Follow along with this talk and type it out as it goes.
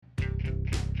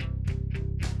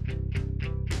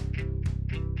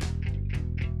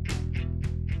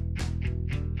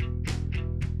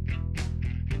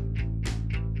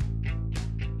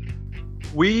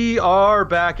We are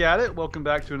back at it. Welcome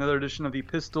back to another edition of the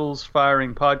Pistols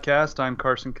Firing Podcast. I'm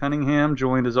Carson Cunningham,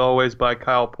 joined as always by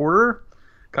Kyle Porter.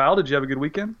 Kyle, did you have a good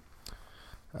weekend?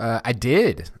 I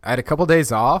did. I had a couple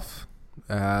days off.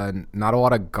 Not a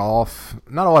lot of golf,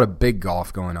 not a lot of big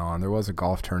golf going on. There was a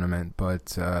golf tournament,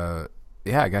 but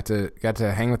yeah, I got to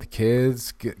hang with the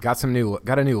kids. Got a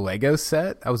new Lego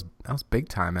set. That was big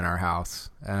time in our house.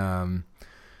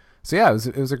 So yeah,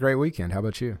 it was a great weekend. How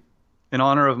about you? In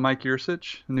honor of Mike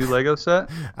Yursich, a new Lego set.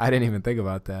 I didn't even think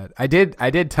about that. I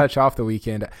did touch off the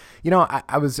weekend. You know,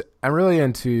 I'm really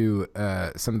into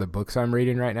some of the books I'm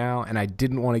reading right now, and I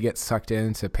didn't want to get sucked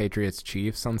into Patriots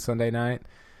Chiefs on Sunday night.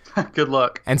 Good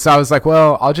luck. And so I was like,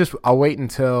 well, I'll wait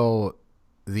until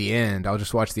the end. I'll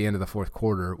just watch the end of the fourth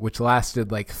quarter, which lasted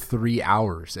like 3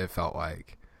 hours. It felt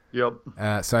like. Yep.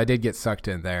 So I did get sucked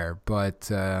in there, but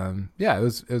yeah, it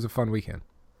was a fun weekend.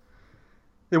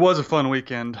 It was a fun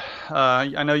weekend.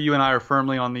 I know you and I are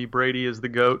firmly on the Brady is the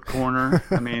GOAT corner.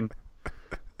 I mean,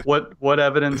 what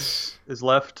evidence is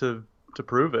left to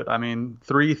prove it? I mean,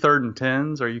 3 third and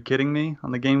 10s. Are you kidding me?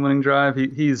 On the game-winning drive,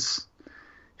 he's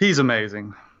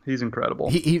amazing. He's incredible.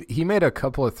 He made a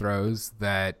couple of throws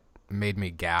that made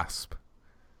me gasp.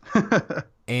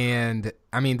 And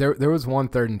I mean, there was 1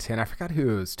 third and 10. I forgot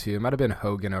who it was to. It might have been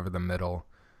Hogan over the middle,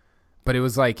 but it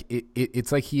was like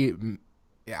it's like he.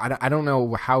 I don't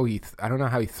know how he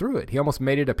threw it. He almost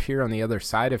made it appear on the other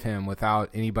side of him without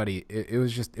anybody. It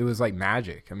was like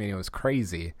magic. I mean, it was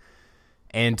crazy.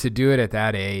 And to do it at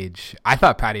that age, I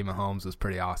thought Patty Mahomes was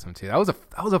pretty awesome too. That was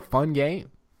a fun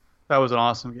game. That was an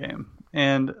awesome game.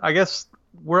 And I guess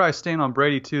where I stand on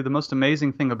Brady too, the most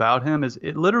amazing thing about him is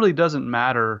it literally doesn't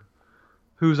matter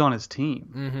who's on his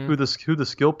team, who the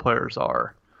skill players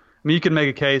are. I mean, you can make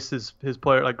a case his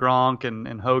player like Gronk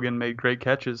and Hogan made great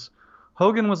catches.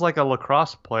 Hogan was like a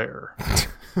lacrosse player.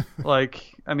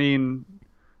 Like, I mean,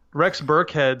 Rex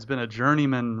Burkhead's been a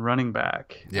journeyman running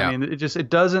back. Yeah. I mean, it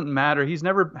doesn't matter. He's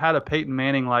never had a Peyton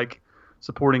Manning like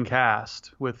supporting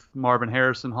cast with Marvin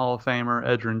Harrison, Hall of Famer,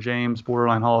 Edgerrin James,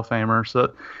 borderline Hall of Famer.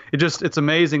 So it's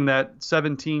amazing that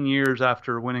 17 years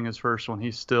after winning his first one,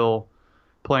 he's still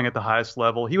playing at the highest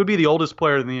level. He would be the oldest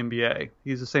player in the NBA.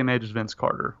 He's the same age as Vince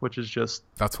Carter, which is just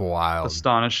that's wild,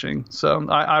 astonishing. So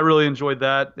I really enjoyed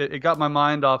that. It got my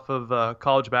mind off of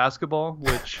college basketball,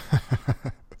 which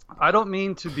I don't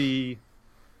mean to be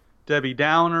Debbie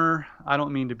Downer. I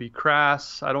don't mean to be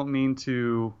crass. I don't mean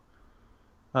to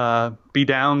be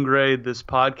downgrade this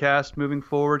podcast moving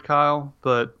forward, Kyle.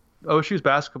 But OSU's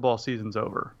basketball season's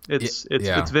over. It's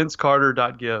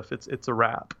vincecarter.gif. It's a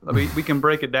wrap. I mean, we can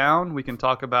break it down. We can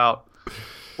talk about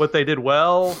what they did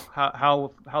well,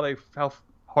 how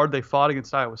hard they fought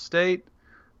against Iowa State.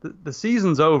 The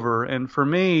season's over, and for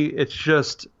me, it's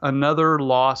just another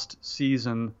lost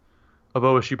season of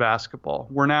OSU basketball.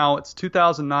 It's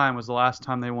 2009 was the last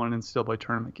time they won an NCAA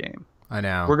tournament game. I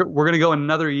know. We're going to go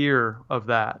another year of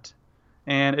that,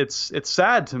 and it's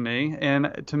sad to me.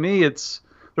 And to me,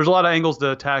 there's a lot of angles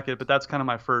to attack it, but that's kind of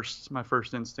my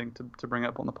first instinct to bring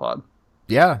up on the pod.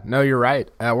 Yeah, no, you're right.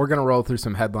 We're going to roll through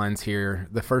some headlines here.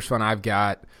 The first one I've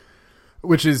got,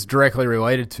 which is directly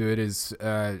related to it, is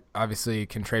obviously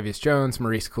Contravious Jones,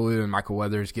 Maurice Kalu, and Michael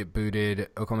Weathers get booted.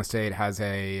 Oklahoma State has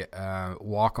a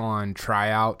walk-on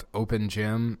tryout open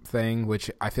gym thing,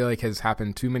 which I feel like has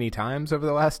happened too many times over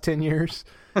the last 10 years.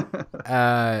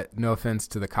 No offense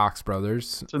to the Cox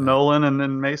brothers. To Nolan and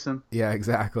then Mason. Yeah,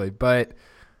 exactly. But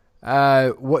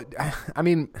I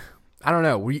mean, I don't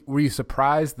know. Were you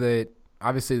surprised that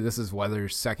obviously this is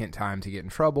Weathers' second time to get in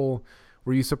trouble?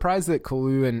 Were you surprised that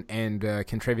Kalu and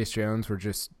Contravious Jones were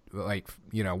just like,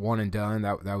 one and done?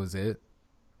 That was it?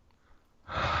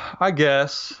 I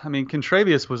guess. I mean,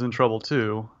 Contravious was in trouble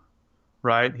too,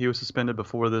 right? He was suspended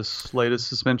before this latest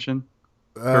suspension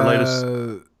or latest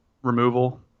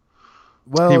removal.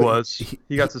 Well, he was.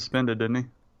 He got suspended, didn't he?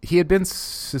 He had been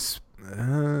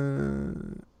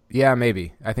yeah,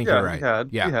 maybe. I think you're right.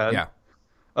 He had.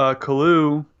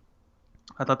 Kalu,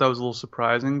 I thought that was a little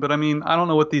surprising, but I mean, I don't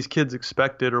know what these kids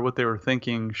expected or what they were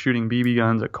thinking shooting BB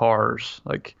guns at cars.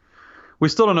 Like, we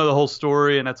still don't know the whole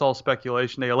story, and that's all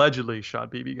speculation. They allegedly shot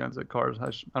BB guns at cars.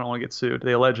 I don't want to get sued.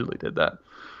 They allegedly did that.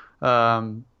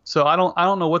 So I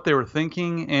don't know what they were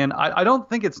thinking, and I don't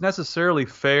think it's necessarily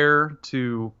fair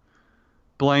to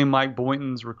blame Mike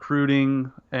Boynton's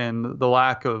recruiting and the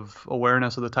lack of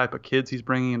awareness of the type of kids he's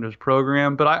bringing into his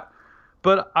program. But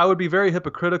I would be very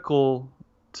hypocritical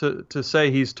to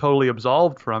say he's totally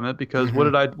absolved from it, because what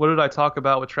did I talk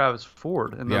about with Travis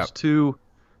Ford and those two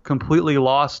completely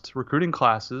lost recruiting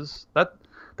classes? That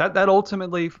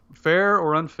ultimately, fair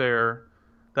or unfair,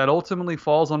 that ultimately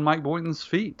falls on Mike Boynton's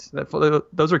feet.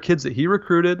 Those are kids that he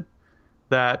recruited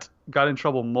that got in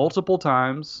trouble multiple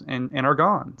times and are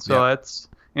gone. So it's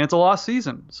a lost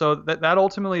season. So that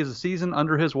ultimately is a season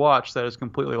under his watch that is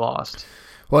completely lost.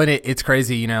 Well, and it's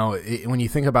crazy, when you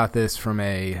think about this from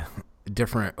a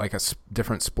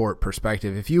different sport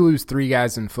perspective. If you lose 3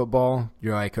 guys in football,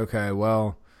 you're like, okay,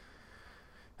 well,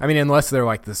 I mean, unless they're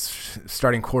like this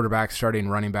starting quarterback, starting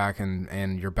running back,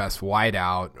 and your best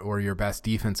wideout or your best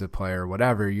defensive player or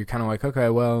whatever, you're kind of like, okay,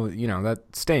 well, that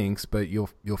stinks, but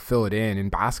you'll fill it in. In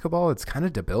basketball, it's kind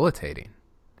of debilitating,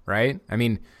 right? I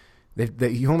mean,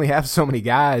 you only have so many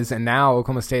guys, and now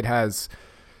Oklahoma State has,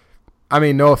 I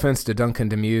mean, no offense to Duncan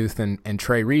Demuth and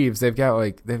Trey Reeves, they've got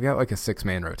like a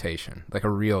 6-man rotation, like a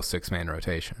real 6-man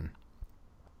rotation.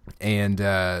 And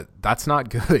that's not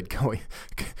good going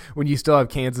when you still have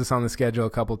Kansas on the schedule a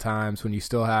couple times, when you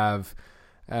still have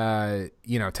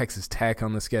Texas Tech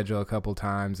on the schedule a couple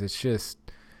times. It's just,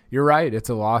 you're right, it's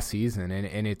a lost season,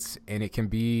 and it can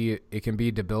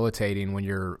be debilitating when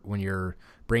you're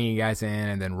bringing guys in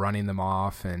and then running them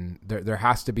off, and there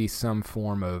has to be some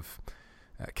form of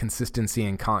consistency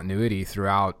and continuity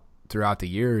throughout the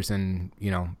years, and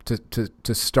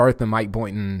to start the Mike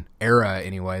Boynton era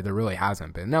anyway, there really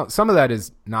hasn't been. Now, some of that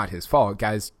is not his fault.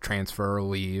 Guys transfer or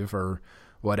leave or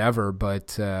whatever,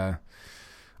 but I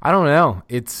don't know.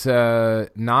 It's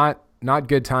not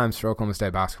good times for Oklahoma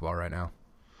State basketball right now.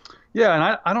 Yeah,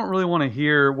 and I don't really want to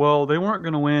hear, well, they weren't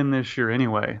going to win this year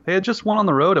anyway. They had just won on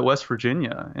the road at West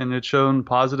Virginia, and it shown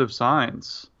positive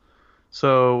signs.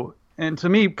 So, and to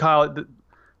me, Kyle,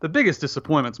 the biggest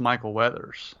disappointment's Michael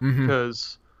Weathers,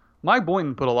 because Mike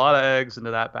Boynton put a lot of eggs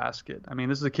into that basket. I mean,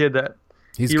 this is a kid that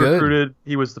he recruited.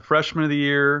 He was the freshman of the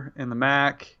year in the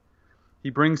MAC.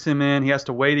 He brings him in. He has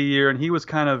to wait a year, and he was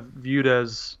kind of viewed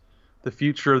as the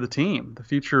future of the team, the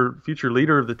future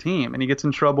leader of the team. And he gets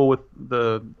in trouble with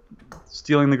the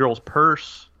stealing the girl's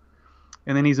purse,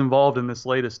 and then he's involved in this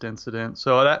latest incident.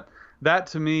 So that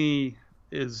to me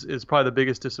is probably the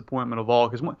biggest disappointment of all,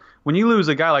 because when you lose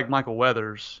a guy like Michael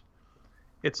Weathers,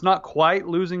 it's not quite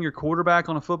losing your quarterback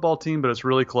on a football team, but it's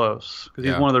really close, because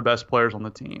he's one of their best players on the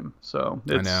team. So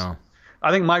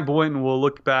I think Mike Boynton will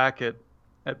look back at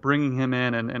bringing him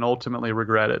in and ultimately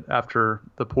regret it after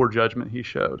the poor judgment he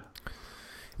showed.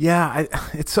 Yeah,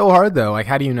 it's so hard though. Like,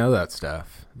 how do you know that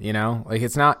stuff? Like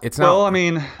it's not. Well, I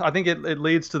mean, I think it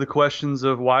leads to the questions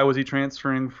of why was he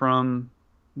transferring from,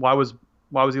 why was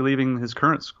he leaving his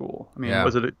current school? I mean,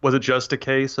 was it just a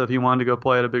case of he wanted to go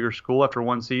play at a bigger school after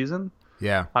one season?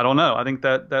 Yeah. I don't know. I think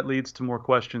that leads to more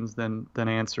questions than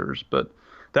answers. But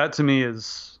that to me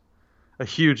is a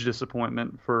huge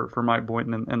disappointment for Mike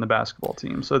Boynton and the basketball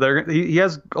team. So he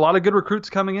has a lot of good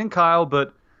recruits coming in, Kyle,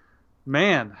 but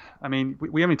man, I mean,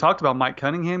 we haven't even talked about Mike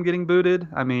Cunningham getting booted.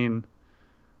 I mean,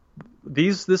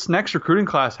 this next recruiting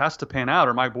class has to pan out,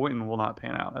 or Mike Boynton will not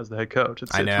pan out as the head coach.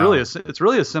 It's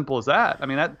really as simple as that. I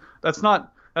mean, that's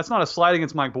not a slight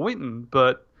against Mike Boynton,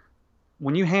 but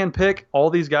when you handpick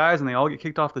all these guys and they all get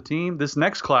kicked off the team, this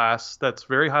next class that's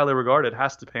very highly regarded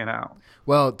has to pan out.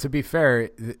 Well, to be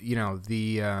fair,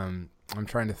 I'm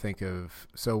trying to think of,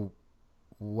 so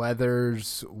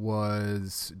Weathers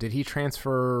did he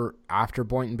transfer after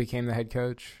Boynton became the head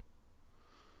coach?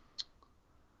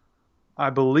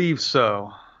 I believe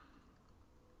so.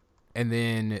 And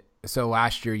then, so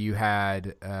last year you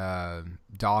had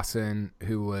Dawson,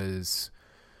 who was,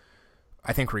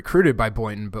 I think, recruited by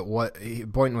Boynton, but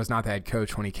Boynton was not the head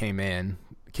coach when he came in,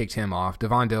 kicked him off.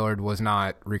 Devon Dillard was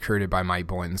not recruited by Mike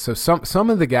Boynton. So some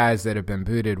of the guys that have been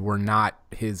booted were not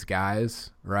his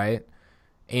guys, right?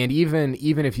 And even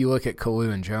if you look at Kalu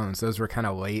and Jones, those were kind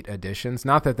of late additions.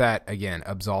 Not that again,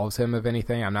 absolves him of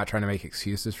anything. I'm not trying to make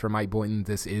excuses for Mike Boynton.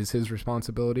 This is his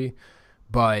responsibility.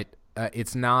 But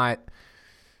it's not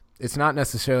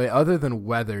necessarily, other than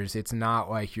Weathers, it's not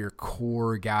like your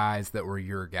core guys that were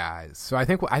your guys. So I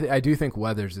do think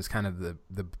Weathers is kind of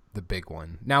the big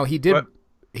one. Now he did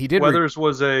Weathers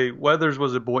was a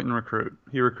Boynton recruit.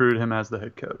 He recruited him as the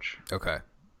head coach. Okay.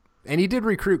 And he did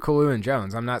recruit Kalu and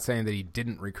Jones. I'm not saying that he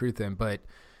didn't recruit them, but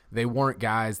they weren't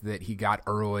guys that he got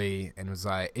early and was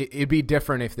like, it'd be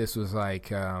different if this was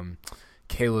like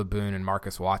Caleb Boone and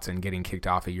Marcus Watson getting kicked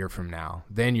off a year from now.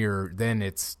 Then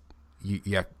it's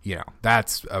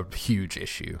that's a huge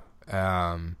issue.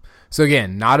 So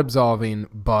again, not absolving,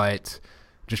 but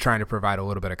just trying to provide a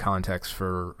little bit of context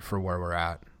for where we're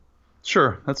at.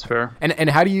 Sure, that's fair. And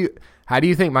how do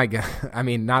you think Mike? I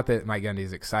mean, not that Mike Gundy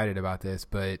is excited about this,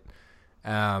 but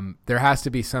there has to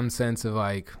be some sense of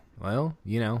like, well,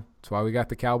 that's why we got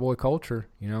the cowboy culture.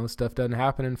 This stuff doesn't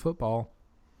happen in football.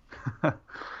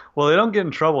 Well, they don't get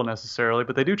in trouble necessarily,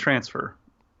 but they do transfer.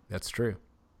 That's true.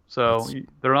 So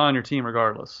they're on your team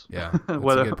regardless. Yeah, that's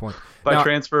whether a good point. by Now,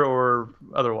 transfer or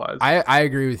otherwise. I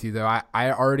agree with you, though.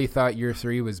 I already thought year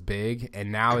 3 was big,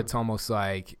 and now it's almost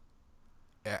like,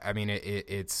 I mean,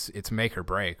 it's make or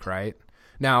break, right?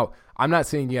 Now, I'm not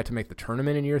saying you have to make the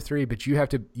tournament in year 3, but you have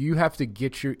to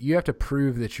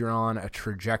prove that you're on a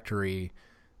trajectory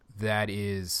that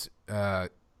is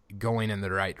going in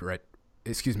the right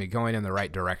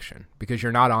direction, because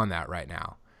you're not on that right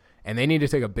now. And they need to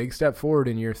take a big step forward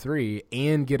in year 3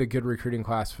 and get a good recruiting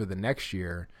class for the next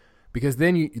year, because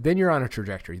then you're on a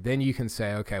trajectory. Then you can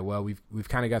say, okay, well, we've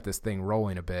kind of got this thing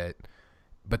rolling a bit,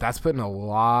 but that's putting a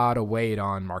lot of weight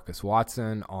on Marcus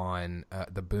Watson, on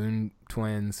the Boone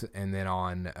twins, and then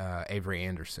on Avery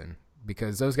Anderson,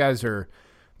 because those guys they're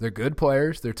good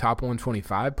players. They're top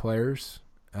 125 players,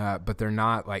 but they're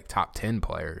not like top 10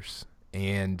 players.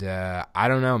 And I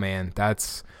don't know, man.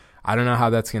 I don't know how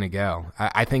that's going to go.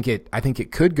 I think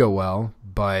it could go well,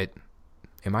 but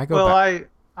it might go well,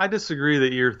 I disagree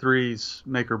that year 3's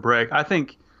make or break. I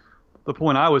think the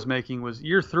point I was making was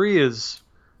year 3 is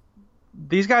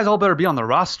these guys all better be on the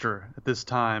roster at this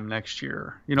time next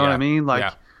year. You know what I mean?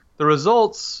 Like the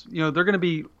results, they're going to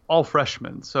be all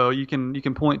freshmen. So you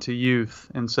can point to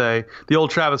youth and say the old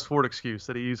Travis Ford excuse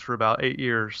that he used for about 8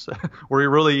 years where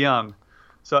you're really young.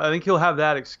 So I think he'll have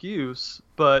that excuse,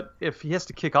 but if he has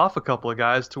to kick off a couple of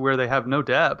guys to where they have no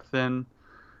depth, then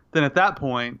at that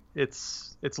point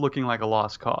it's looking like a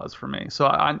lost cause for me. So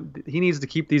he needs to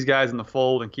keep these guys in the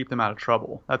fold and keep them out of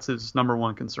trouble. That's his number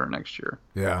one concern next year.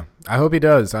 Yeah, I hope he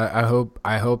does. I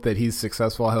hope that he's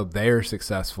successful. I hope they're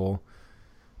successful,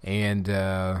 and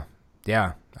I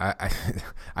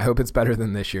hope it's better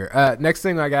than this year. Next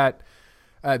thing I got,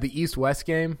 the East-West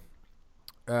game.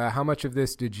 How much of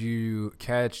this did you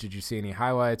catch? Did you see any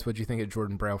highlights? What did you think of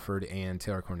Jordan Brailford and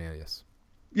Taylor Cornelius?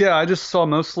 Yeah, I just saw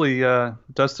mostly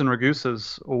Dustin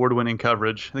Ragusa's award-winning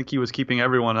coverage. I think he was keeping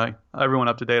everyone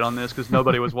up to date on this because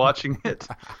nobody was watching it.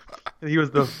 He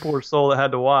was the poor soul that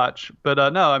had to watch.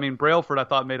 But no, I mean, Brailford, I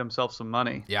thought, made himself some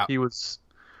money. Yeah. He was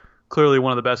clearly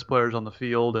one of the best players on the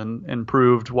field and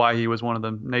proved why he was one of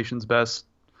the nation's best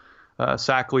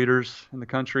sack leaders in the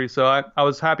country. So I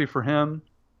was happy for him.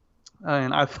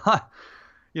 And I thought,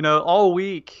 all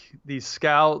week these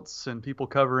scouts and people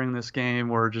covering this game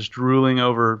were just drooling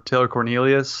over Taylor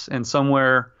Cornelius. And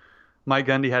somewhere Mike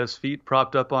Gundy had his feet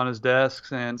propped up on his desk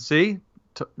and see,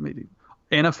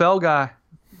 NFL guy,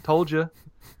 told you.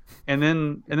 And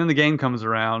then the game comes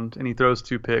around and he throws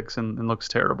 2 picks and looks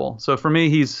terrible. So for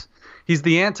me, he's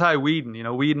the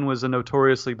anti-Whedon. Whedon was a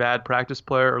notoriously bad practice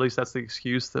player, or at least that's the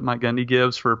excuse that Mike Gundy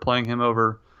gives for playing him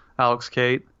over Alex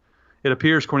Cate. It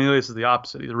appears Cornelius is the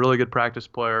opposite. He's a really good practice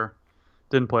player.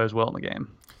 Didn't play as well in the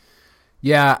game.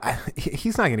 Yeah,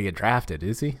 he's not going to get drafted,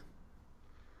 is he?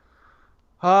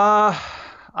 I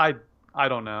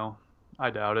don't know.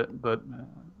 I doubt it, but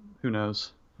who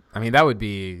knows? I mean, that would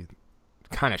be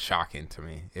kind of shocking to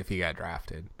me if he got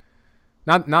drafted.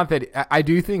 Not that I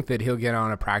do think that he'll get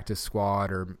on a practice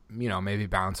squad or maybe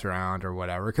bounce around or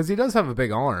whatever, because he does have a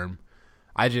big arm.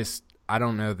 I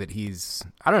don't know that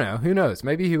I don't know. Who knows?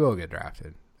 Maybe he will get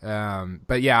drafted.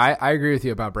 But yeah, I agree with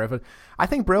you about Brailford. I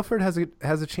think Brailford has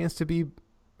a chance to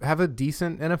have a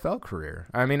decent NFL career.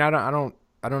 I mean, I don't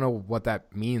know what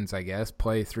that means. I guess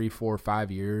play 3, 4,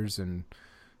 5 years and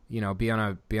be on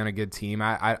a good team.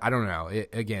 I don't know.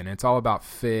 Again, it's all about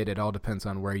fit. It all depends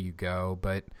on where you go.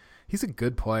 But he's a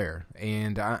good player,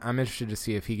 and I'm interested to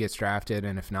see if he gets drafted,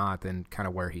 and if not, then kind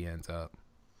of where he ends up.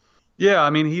 Yeah,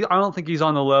 I mean, I don't think he's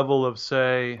on the level of,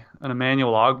 say, an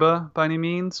Emmanuel Ogbah by any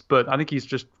means, but I think he's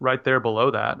just right there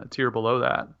below that, a tier below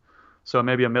that. So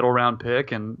maybe a middle round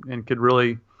pick and could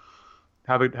really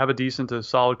have a decent to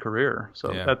solid career. So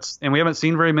and we haven't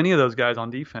seen very many of those guys on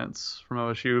defense from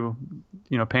OSU,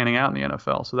 panning out in the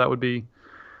NFL. So that would be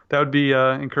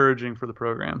encouraging for the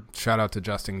program. Shout out to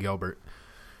Justin Gilbert.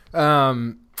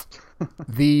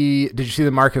 Did you see the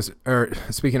Marcus? Or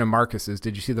speaking of Marcus's,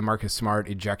 did you see the Marcus Smart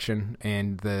ejection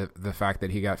and the fact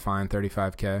that he got fined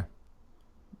 $35,000?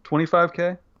 $25,000?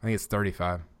 I think it's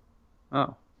 35.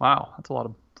 Oh wow, that's a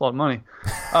lot of money.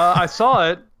 I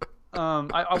saw it.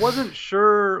 I wasn't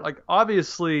sure. Like,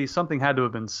 obviously something had to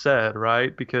have been said,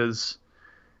 right? Because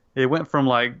it went from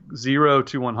like 0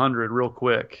 to 100 real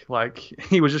quick. Like,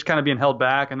 he was just kind of being held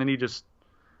back, and then he just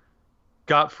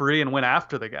got free and went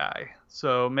after the guy.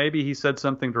 So maybe he said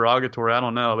something derogatory. I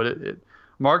don't know, but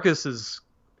Marcus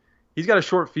he's got a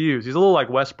short fuse. He's a little like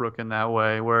Westbrook in that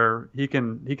way, where he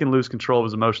can lose control of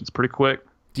his emotions pretty quick.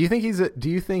 Do you think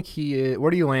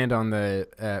where do you land on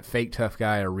the fake tough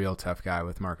guy or real tough guy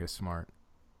with Marcus Smart?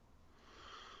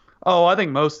 Oh, I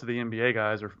think most of the NBA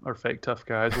guys are fake tough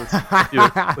guys with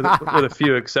a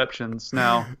few exceptions.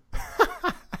 Now,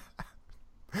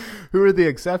 Who are the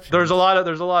exceptions? there's a lot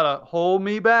of hold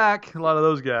me back. A lot of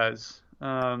those guys.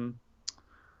 Trevor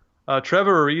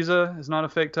Ariza is not a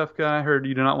fake tough guy. I heard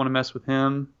you do not want to mess with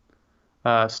him.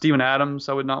 Steven Adams,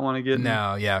 I would not want to get in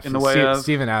the way of.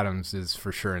 Steven Adams is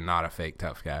for sure not a fake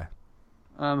tough guy.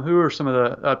 Who are some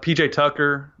of the PJ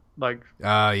Tucker, like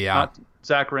not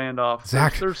Zach Randolph.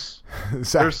 There's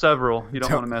several you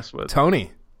don't want to mess with.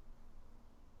 Tony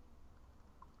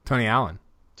Allen.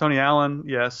 Tony Allen,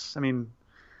 yes. I mean,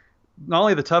 not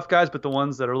only the tough guys, but the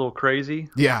ones that are a little crazy.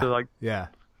 Yeah. So yeah.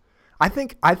 I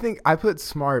think I put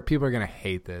smart. People are gonna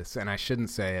hate this, and I shouldn't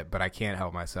say it, but I can't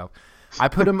help myself. I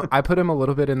put him a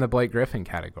little bit in the Blake Griffin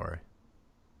category.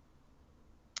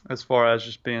 As far as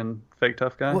just being fake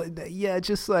tough guy. Well, yeah,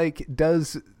 just like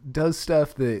does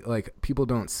stuff that like people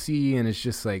don't see, and it's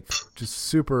just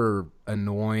super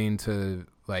annoying to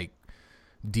like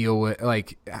deal with.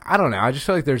 Like, I don't know. I just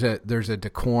feel like there's a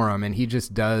decorum, and he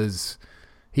just does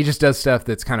stuff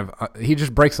that's kind of he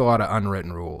just breaks a lot of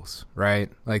unwritten rules, right?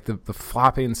 Like the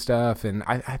flopping stuff, and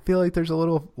I feel like there's a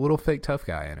little fake tough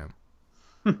guy in him.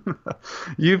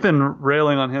 You've been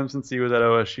railing on him since he was at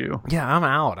OSU. Yeah, I'm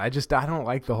out. I don't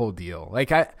like the whole deal.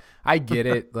 Like I get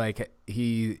it. Like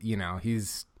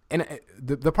he's and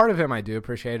the part of him I do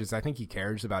appreciate is I think he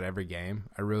cares about every game.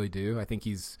 I really do. I think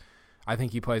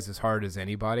he plays as hard as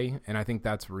anybody, and I think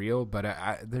that's real.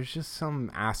 But there's just some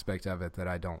aspect of it that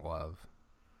I don't love.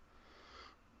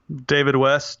 David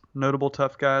West, notable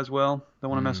tough guy as well. Don't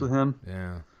want to mess with him.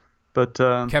 Yeah. But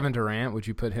Kevin Durant, would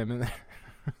you put him in there?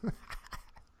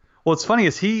 Well, what's funny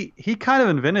is he kind of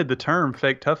invented the term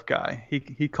fake tough guy.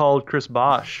 He called Chris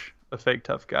Bosh a fake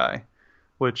tough guy,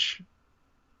 which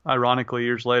ironically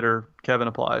years later Kevin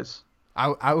applies.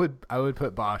 I would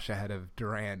put Bosh ahead of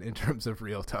Durant in terms of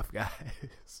real tough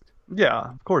guys. Yeah,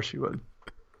 of course you would.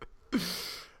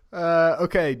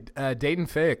 Okay, Dayton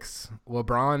Fix.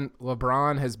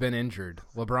 LeBron has been injured.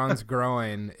 LeBron's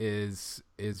groin is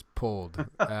pulled.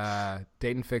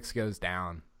 Dayton Fix goes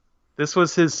down. This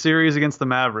was his series against the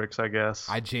Mavericks, I guess.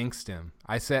 I jinxed him.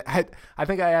 I said I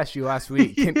think I asked you last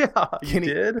week.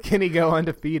 Can he go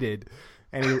undefeated?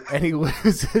 And he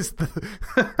loses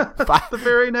the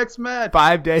very next match.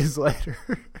 5 days later.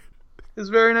 His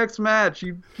very next match,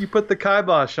 you put the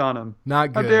kibosh on him.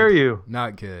 Not good. How dare you?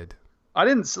 Not good. I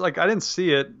didn't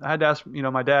see it. I had to ask.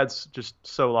 My dad's just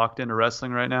so locked into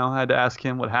wrestling right now. I had to ask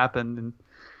him what happened, and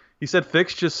he said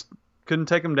Fix just couldn't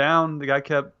take him down. The guy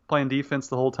kept playing defense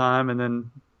the whole time, and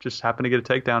then just happened to get a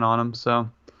takedown on him. So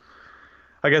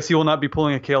I guess he will not be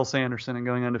pulling a Cale Sanderson and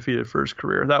going undefeated for his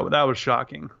career. That was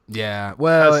shocking. Yeah.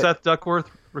 Well, has Seth Duckworth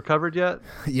recovered yet?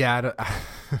 Yeah.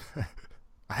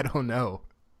 I don't know.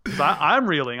 I'm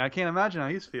reeling. I can't imagine how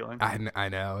he's feeling. I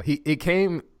know. It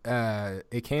came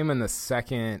in the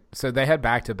second. So they had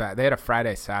back to back. They had a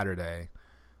Friday, Saturday.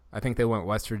 I think they went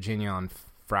West Virginia on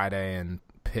Friday and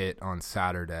Pitt on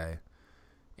Saturday.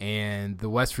 And the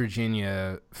West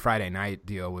Virginia Friday night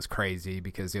deal was crazy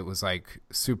because it was like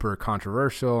super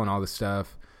controversial and all this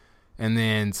stuff. And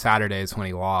then Saturday is when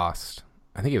he lost.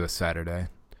 I think it was Saturday.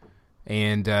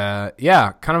 And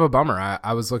yeah, kind of a bummer.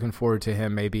 I was looking forward to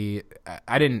him. Maybe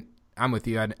I'm with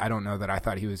you. I don't know that I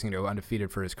thought he was going to go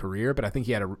undefeated for his career, but I think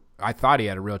I thought he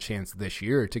had a real chance this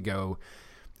year to go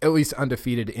at least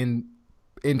undefeated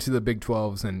into the Big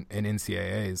 12s and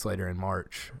NCAAs later in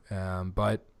March.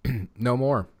 But no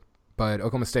more. But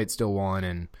Oklahoma State still won,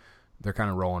 and they're kind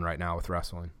of rolling right now with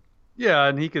wrestling. Yeah,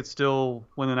 and he could still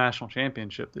win the national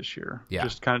championship this year. Yeah.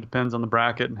 Just kind of depends on the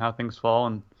bracket and how things fall.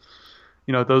 And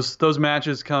those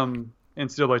matches come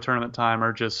NCAA tournament time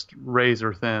are just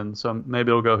razor thin. So maybe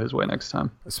it'll go his way next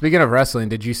time. Speaking of wrestling,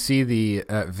 did you see the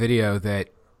video that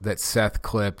Seth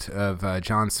clipped of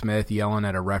John Smith yelling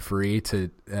at a referee to,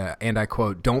 and I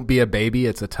quote, "Don't be a baby,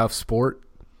 it's a tough sport"?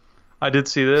 I did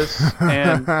see this,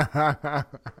 and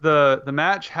the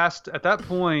match has to, at that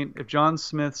point, if John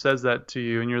Smith says that to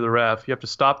you and you're the ref, you have to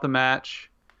stop the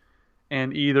match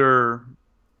and either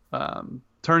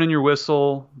turn in your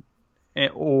whistle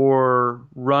or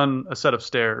run a set of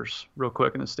stairs real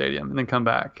quick in the stadium and then come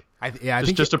back. I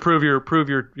think to prove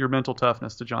your mental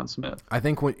toughness to John Smith. I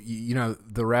think when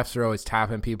the refs are always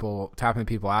tapping people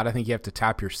out. I think you have to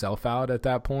tap yourself out at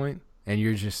that point, and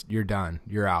you're done.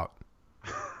 You're out.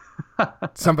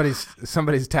 Somebody's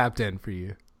tapped in for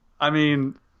you. I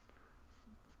mean,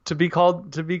 to be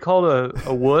called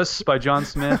a wuss by John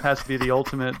Smith has to be the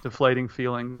ultimate deflating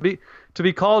feeling. To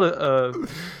be called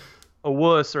a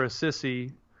wuss or a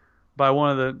sissy by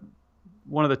one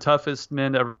of the toughest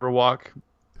men to ever walk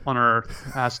on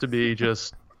earth has to be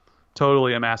just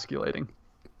totally emasculating.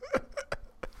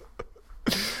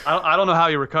 I don't know how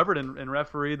he recovered and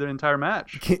refereed the entire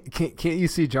match. Can't you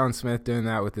see John Smith doing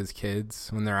that with his kids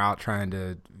when they're out trying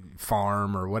to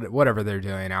farm or whatever they're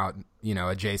doing out,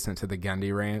 adjacent to the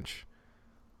Gundy Ranch?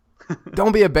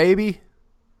 Don't be a baby.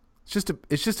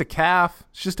 It's just a calf.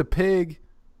 It's just a pig.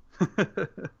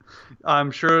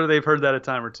 I'm sure they've heard that a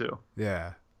time or two.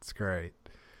 Yeah, it's great.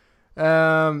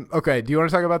 Okay, do you want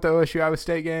to talk about the OSU Iowa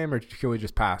State game, or can we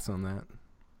just pass on that?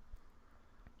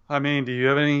 I mean, do you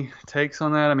have any takes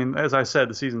on that? I mean, as I said,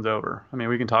 the season's over. I mean,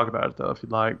 we can talk about it, though, if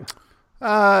you'd like.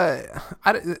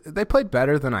 They played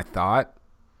better than I thought.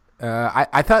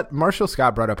 I thought Marshall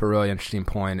Scott brought up a really interesting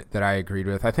point that I agreed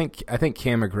with. I think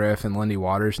Cam McGriff and Lindy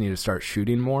Waters need to start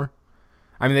shooting more.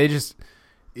 I mean,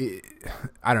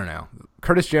 I don't know.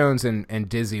 Curtis Jones and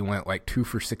Dizzy went like 2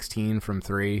 for 16 from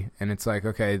 3, and it's like,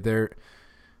 okay,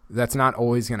 that's not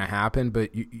always going to happen.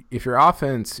 But if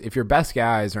your best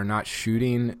guys are not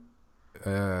shooting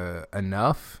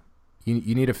enough,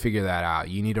 you need to figure that out.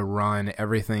 You need to run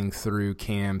everything through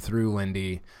Cam, through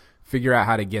Lindy, figure out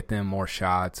how to get them more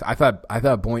shots. I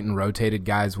thought Boynton rotated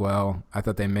guys well. I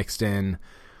thought they mixed in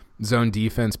zone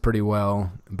defense pretty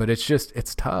well, but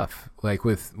it's tough. Like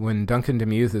when Duncan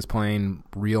Demuth is playing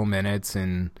real minutes,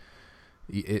 and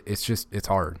it's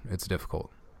hard. It's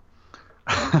difficult.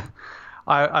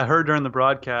 I heard during the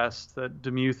broadcast that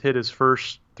Demuth hit his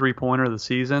first 3-pointer of the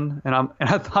season, and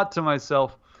I thought to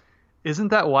myself, isn't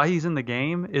that why he's in the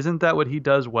game? Isn't that what he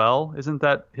does well? Isn't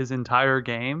that his entire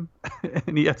game?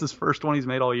 And that's his first one he's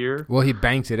made all year. Well, he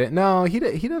banked it. No, he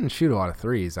doesn't shoot a lot of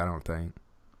threes, I don't think.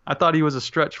 I thought he was a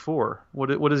stretch 4.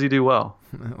 What does he do well?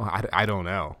 Well, I don't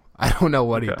know. I don't know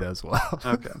what he does well.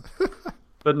 Okay.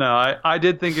 But no, I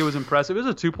did think it was impressive. It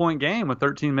was a 2-point game with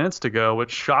 13 minutes to go,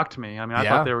 which shocked me. I mean, I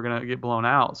thought they were going to get blown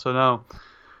out. So no,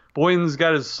 Boynton's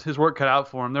got his work cut out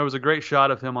for him. There was a great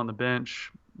shot of him on the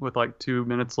bench with like 2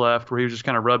 minutes left where he was just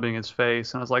kind of rubbing his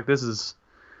face. And I was like, this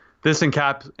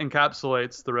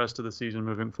encapsulates the rest of the season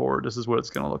moving forward. This is what it's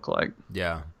going to look like.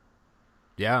 Yeah.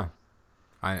 Yeah.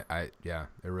 Yeah,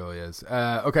 it really is.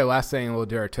 Okay, last thing, we'll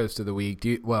do our toast of the week.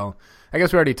 I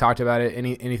guess we already talked about it.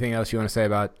 Anything else you want to say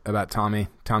about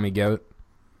Tommy Goat?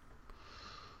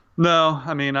 No,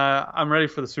 I mean, I'm ready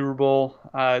for the Super Bowl.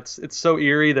 It's so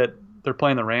eerie that they're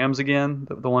playing the Rams again,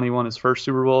 the one he won his first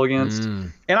Super Bowl against.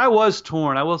 And I was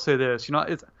torn. I will say this,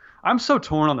 I'm so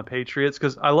torn on the Patriots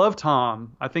because I love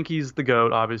Tom. I think he's the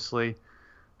GOAT, obviously,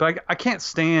 but I can't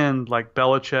stand like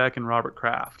Belichick and Robert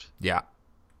Kraft. Yeah.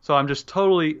 So I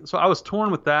was torn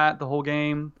with that the whole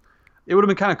game. It would have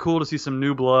been kind of cool to see some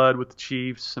new blood with the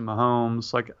Chiefs and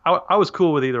Mahomes. Like I was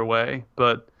cool with either way,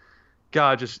 but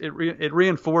God, it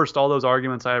reinforced all those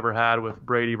arguments I ever had with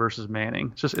Brady versus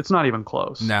Manning. It's not even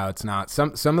close. No, it's not.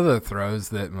 Some of the throws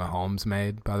that Mahomes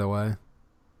made, by the way.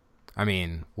 I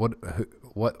mean, what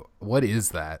is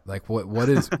that? Like what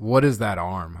is that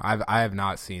arm? I have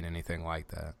not seen anything like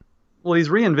that. Well, he's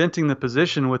reinventing the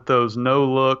position with those no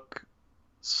look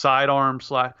sidearm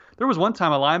slash. There was one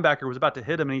time a linebacker was about to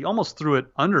hit him and he almost threw it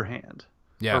underhand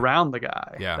around the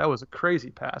guy. Yeah. That was a crazy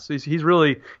pass. He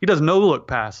does no look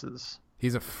passes.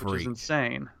 He's a freak. Which is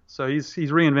insane. So he's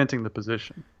reinventing the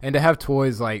position. And to have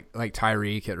toys like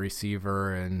Tyreek at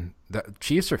receiver, and the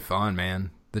Chiefs are fun,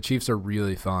 man. The Chiefs are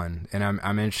really fun, and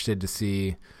I'm interested to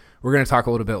see. We're going to talk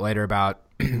a little bit later about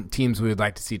teams we would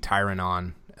like to see Tyron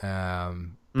on.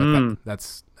 But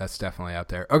that's definitely out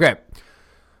there. Okay.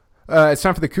 It's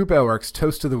time for the Coop Ale Works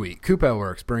Toast of the Week. Coop Ale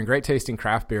Works, brewing great tasting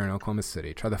craft beer in Oklahoma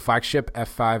City. Try the flagship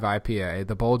F5 IPA,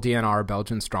 the bold DNR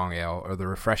Belgian Strong Ale, or the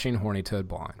refreshing Horny Toad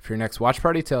Blonde. For your next watch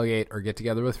party, tailgate, or get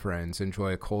together with friends,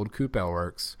 enjoy a cold Coop Ale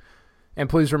Works. And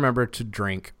please remember to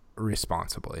drink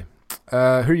responsibly. Who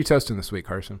are you toasting this week,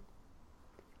 Carson?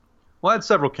 Well, I had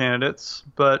several candidates,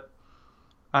 but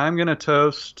I'm going to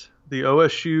toast the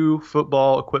OSU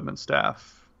football equipment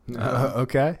staff.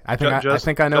 Okay. I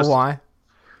think I know why.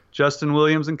 Justin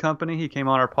Williams and company. He came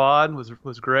on our pod. Was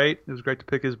great. It was great to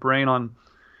pick his brain on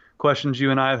questions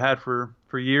you and I have had for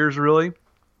years, really.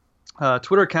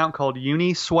 Twitter account called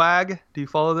Uniswag. Do you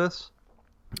follow this?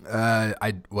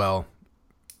 I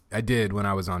did when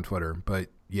I was on Twitter, but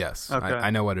yes, okay.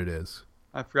 I know what it is.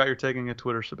 I forgot you're taking a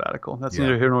Twitter sabbatical. That's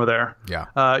neither here nor there. Yeah.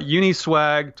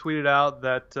 Uniswag tweeted out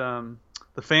that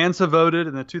the fans have voted,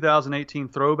 and the 2018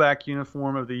 throwback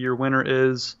uniform of the year winner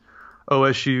is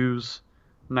OSU's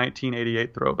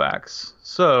 1988 throwbacks.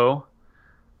 So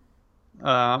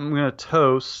I'm going to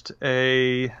toast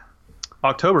a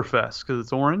Oktoberfest because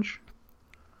it's orange.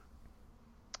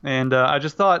 And I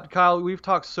just thought, Kyle, we've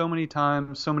talked so many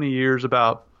times, so many years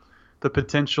about the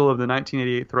potential of the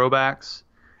 1988 throwbacks.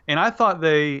 And I thought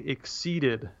they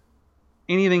exceeded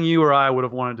anything you or I would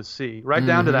have wanted to see. Right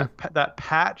down to that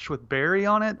patch with Barry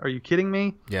on it. Are you kidding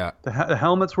me? Yeah. The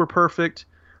helmets were perfect.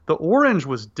 The orange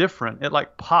was different. It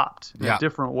like popped in a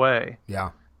different way.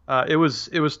 Yeah. It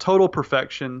was total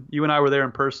perfection. You and I were there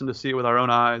in person to see it with our own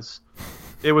eyes.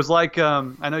 It was like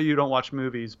I know you don't watch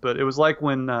movies, but it was like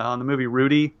when on the movie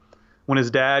Rudy, when his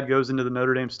dad goes into the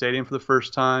Notre Dame Stadium for the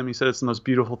first time. He said it's the most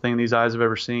beautiful thing these eyes have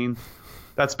ever seen.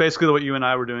 That's basically what you and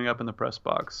I were doing up in the press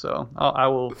box. So I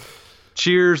will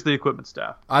cheers the equipment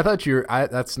staff. I thought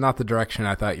that's not the direction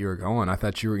I thought you were going. I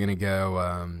thought you were going to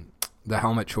go the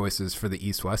helmet choices for the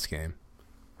East-West game.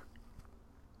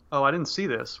 Oh, I didn't see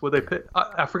this. What they pick?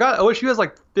 I forgot. OSU has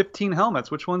like 15 helmets.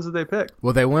 Which ones did they pick?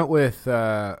 Well, they went with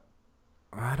I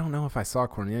don't know if I saw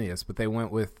Cornelius, but they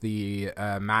went with the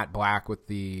matte black with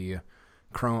the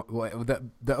chrome,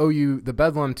 the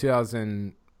Bedlam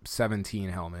 2017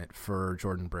 helmet for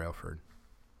Jordan Brailford.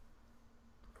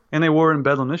 And they wore in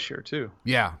Bedlam this year too.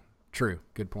 Yeah, true.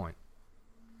 Good point.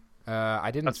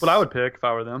 I didn't. That's what I would pick if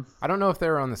I were them. I don't know if they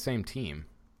were on the same team.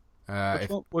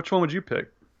 Which one would you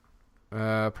pick?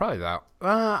 Probably that.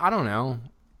 I don't know.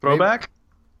 Throwback?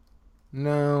 Maybe,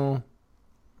 no.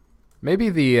 Maybe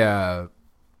the.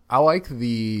 I like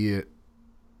the.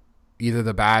 Either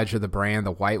the badge or the brand,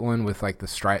 the white one with like the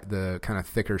stripe, the kind of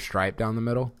thicker stripe down the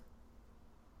middle.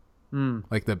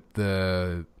 Like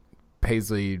the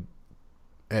Paisley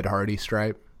Ed Hardy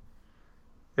stripe.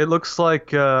 It looks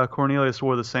like Cornelius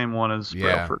wore the same one as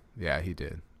Brailford. Yeah, he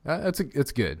did. It's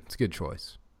good. It's a good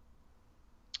choice.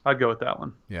 I'd go with that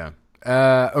one. Yeah.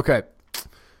 Okay.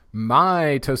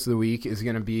 My toast of the week is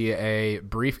going to be a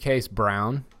briefcase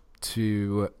brown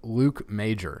to Luke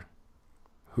Major.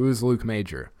 Who is Luke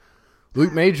Major?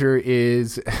 Luke Major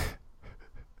is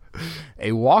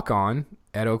a walk-on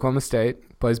at Oklahoma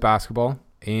State, plays basketball,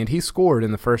 and he scored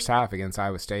in the first half against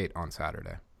Iowa State on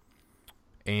Saturday.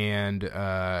 And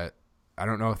I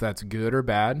don't know if that's good or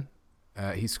bad.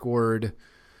 He scored.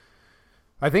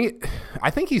 I think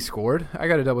he scored. I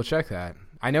got to double check that.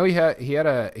 I know he had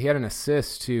an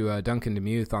assist to Duncan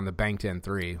Demuth on the banked in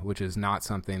three, which is not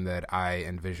something that I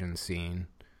envision seeing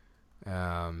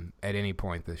at any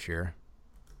point this year.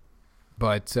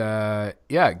 But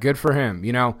yeah, good for him.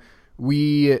 You know,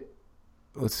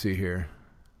 let's see here.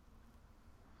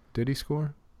 Did he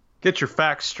score? Get your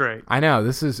facts straight. I know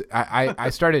this is. I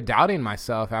started doubting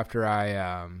myself after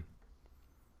I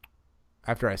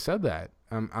said that.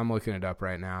 I'm looking it up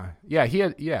right now. Yeah, he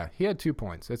had 2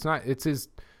 points. It's his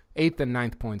 8th and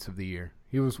 9th points of the year.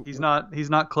 He's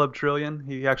not Club Trillion.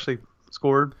 He actually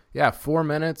scored. Yeah, 4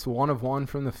 minutes, 1 of 1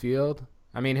 from the field.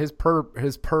 I mean, his per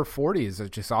 40s are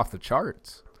just off the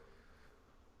charts.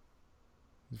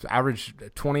 He's average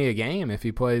 20 a game if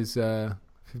he plays 40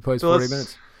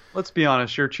 minutes. Let's be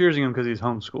honest. You're cheering him because he's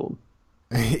homeschooled.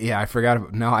 Yeah,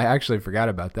 I actually forgot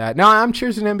about that. No, I'm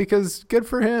cheering him because good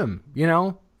for him. You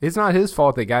know, it's not his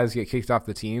fault that guys get kicked off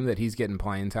the team, that he's getting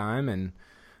playing time. And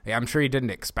I'm sure he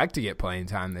didn't expect to get playing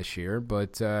time this year,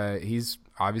 but he's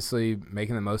obviously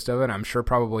making the most of it. I'm sure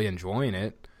probably enjoying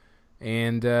it.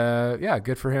 And, yeah,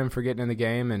 good for him for getting in the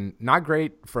game. And not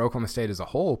great for Oklahoma State as a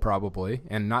whole, probably,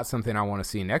 and not something I want to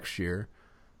see next year.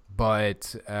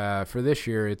 But for this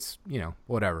year, it's,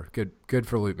 whatever. Good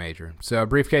for Luke Major. So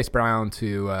briefcase brown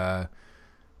to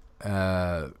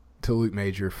Luke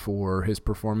Major for his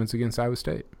performance against Iowa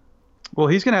State. Well,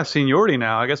 he's going to have seniority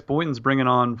now. I guess Boynton's bringing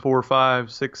on 4,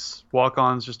 5, 6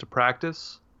 walk-ons just to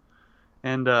practice.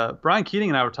 And Brian Keating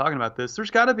and I were talking about this.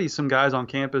 There's got to be some guys on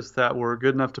campus that were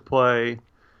good enough to play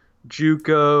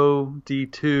JUCO,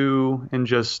 D2, and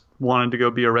just wanted to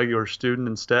go be a regular student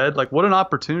instead. Like, what an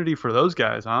opportunity for those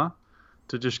guys, huh?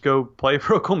 To just go play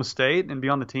for Oklahoma State and be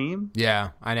on the team.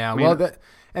 Yeah, I know.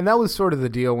 That was sort of the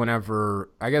deal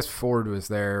whenever, I guess Ford was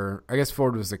there. I guess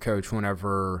Ford was the coach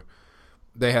whenever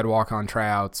they had walk-on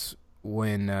tryouts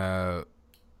when was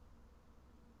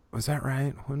that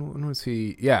right? When was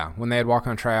he? Yeah, when they had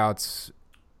walk-on tryouts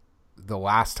the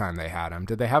last time they had him.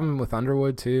 Did they have him with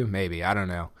Underwood too? Maybe. I don't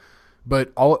know.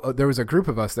 But there was a group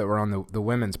of us that were on the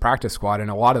women's practice squad, and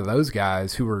a lot of those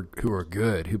guys who were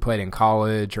good, who played in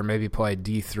college or maybe played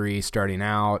D3 starting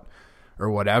out or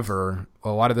whatever,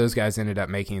 a lot of those guys ended up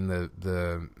making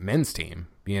the men's team,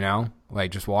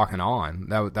 like just walking on.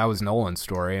 That was Nolan's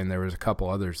story, and there was a couple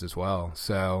others as well.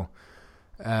 So,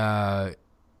 yeah,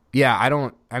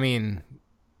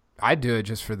 I'd do it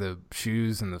just for the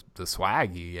shoes and the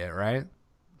swag you get, right?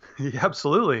 Yeah,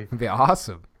 absolutely. It'd be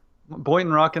awesome.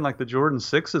 Boynton rocking like the Jordan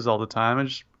 6s all the time, and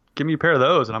just give me a pair of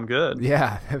those and I'm good.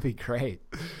 Yeah, that'd be great.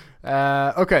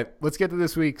 Okay, let's get to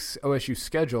this week's OSU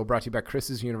schedule, brought to you by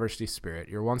Chris's University Spirit,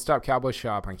 your one-stop Cowboy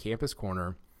shop on Campus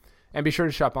Corner And be sure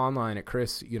to shop online at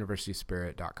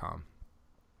chrisuniversityspirit.com.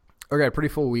 Okay, pretty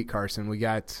full week, Carson. We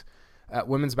got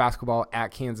women's basketball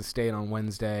at Kansas State on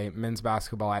Wednesday, men's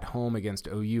basketball at home against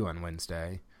OU on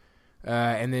Wednesday,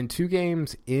 and then 2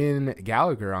 games in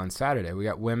Gallagher on Saturday. We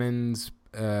got women's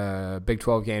Big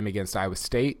 12 game against Iowa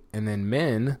State, and then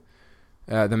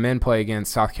the men play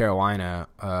against South Carolina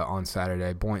on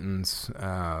Saturday. Boynton's,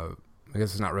 I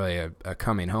guess it's not really a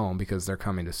coming home because they're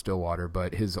coming to Stillwater,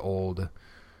 but his old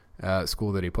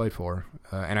school that he played for,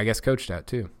 and I guess coached at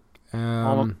too.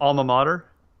 Alma mater?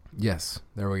 Yes,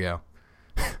 there we go.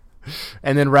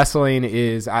 And then wrestling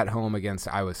is at home against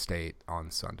Iowa State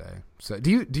on Sunday. So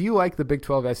do you like the Big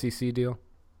 12 SEC deal?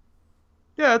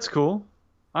 Yeah, it's cool.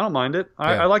 I don't mind it.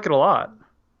 I like it a lot.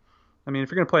 I mean,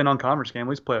 if you're going to play a non-conference game, at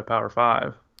least play a Power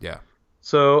 5. Yeah.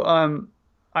 So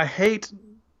I hate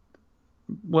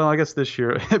 – well, I guess this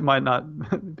year it might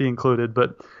not be included,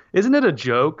 but isn't it a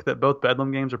joke that both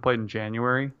Bedlam games are played in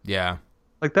January? Yeah.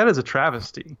 Like, that is a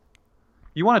travesty.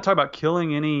 You want to talk about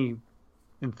killing any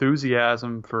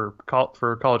enthusiasm for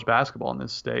college basketball in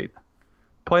this state.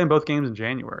 Playing both games in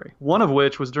January, one of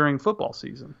which was during football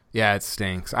season. Yeah, it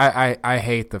stinks. I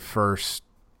hate the first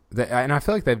 – and I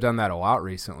feel like they've done that a lot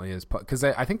recently because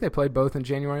I think they played both in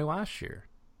January last year.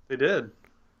 They did.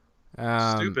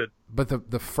 Stupid.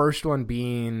 But the first one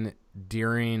being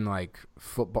during like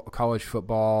college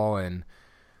football, and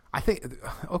I think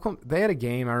Oklahoma, they had a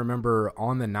game I remember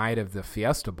on the night of the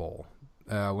Fiesta Bowl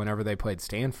whenever they played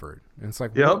Stanford, and it's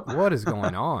like, what is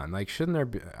going on? Like, shouldn't there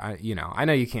be? I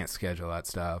know you can't schedule that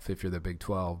stuff if you're the Big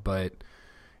 12, but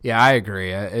yeah, I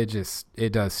agree.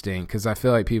 It does stink because I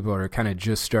feel like people are kind of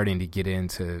just starting to get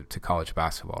into college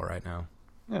basketball right now.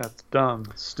 Yeah, it's dumb,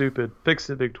 it's stupid. Fix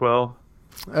it, Big 12.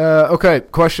 Okay,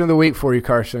 question of the week for you,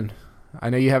 Carson. I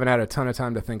know you haven't had a ton of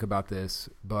time to think about this,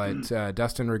 but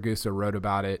Dustin Ragusa wrote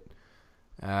about it.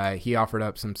 He offered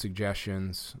up some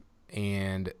suggestions,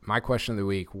 and my question of the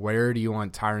week: where do you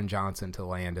want Tyron Johnson to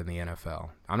land in the NFL?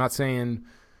 I'm not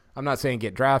saying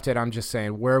get drafted. I'm just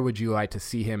saying, where would you like to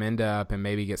see him end up and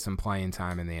maybe get some playing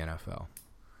time in the NFL?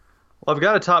 Well, I've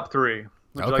got a top 3.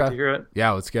 Would you like to hear it?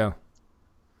 Yeah, let's go.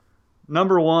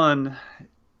 Number 1,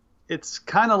 it's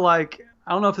kind of like,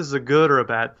 I don't know if this is a good or a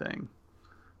bad thing,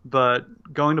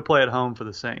 but going to play at home for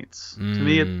the Saints. To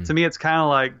me, it's kind of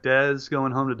like Dez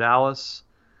going home to Dallas.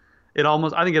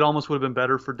 I think it almost would have been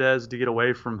better for Dez to get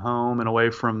away from home and away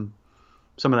from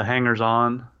some of the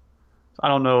hangers-on. I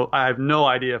don't know. I have no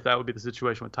idea if that would be the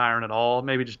situation with Tyron at all.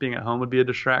 Maybe just being at home would be a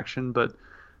distraction, but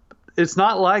it's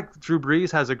not like Drew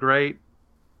Brees has a great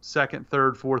second,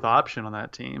 third, fourth option on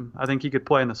that team. I think he could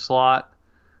play in the slot.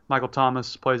 Michael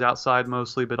Thomas plays outside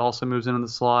mostly, but also moves into the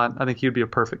slot. I think he would be a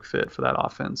perfect fit for that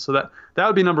offense. So that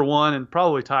would be number 1, and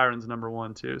probably Tyron's number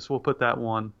 1 too. So we'll put that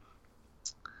 1.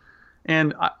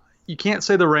 And you can't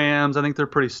say the Rams. I think they're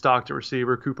pretty stocked at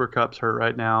receiver. Cooper Kupp's hurt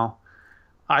right now.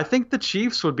 I think the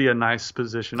Chiefs would be a nice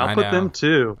position. I'll put them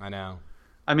too. I know.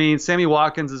 I mean, Sammy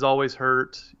Watkins is always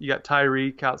hurt. You got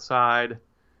Tyreek outside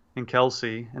and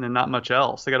Kelsey, and then not much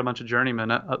else. They got a bunch of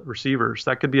journeyman receivers.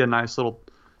 That could be a nice little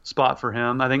spot for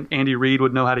him. I think Andy Reid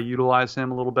would know how to utilize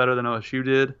him a little better than OSU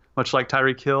did, much like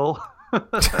Tyreek Hill.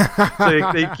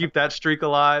 They keep that streak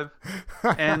alive.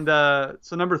 And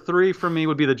so number 3 for me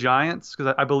would be the Giants,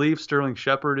 because I believe Sterling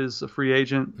Shepard is a free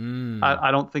agent.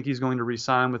 I don't think he's going to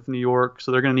re-sign with New York,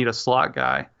 so they're going to need a slot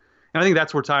guy. And I think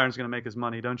that's where Tyron's going to make his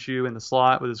money, don't you? In the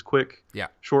slot with his quick,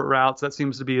 short routes. That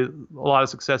seems to be a lot of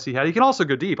success he had. He can also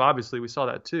go deep, obviously. We saw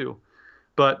that too.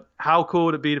 But how cool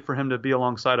would it be for him to be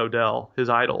alongside Odell, his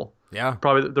idol? Yeah.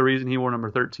 Probably the reason he wore number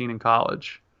 13 in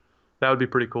college. That would be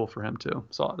pretty cool for him too.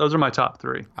 So those are my top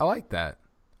 3. I like that.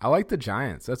 I like the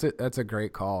Giants. That's a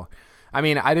great call. I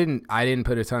mean, I didn't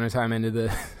put a ton of time into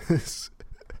this.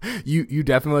 You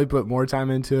definitely put more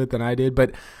time into it than I did,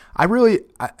 but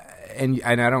and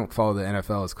I don't follow the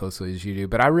NFL as closely as you do,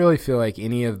 but I really feel like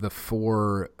any of the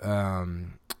 4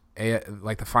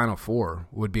 like the final 4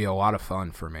 would be a lot of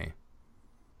fun for me.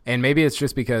 And maybe it's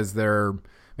just because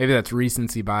maybe that's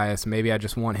recency bias. Maybe I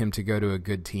just want him to go to a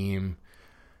good team.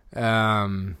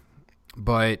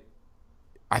 But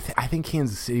I think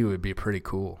Kansas City would be pretty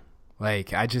cool.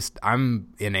 Like,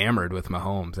 I'm enamored with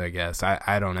Mahomes, I guess.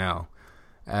 I don't know.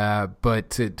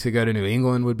 But to go to New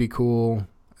England would be cool.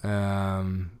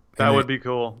 That would be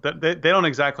cool. They don't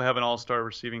exactly have an all-star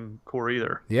receiving core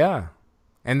either. Yeah.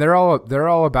 And they're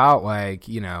all about, like,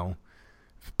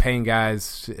 paying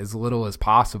guys as little as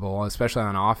possible, especially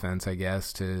on offense, I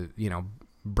guess,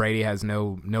 Brady has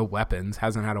no weapons,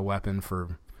 hasn't had a weapon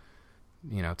for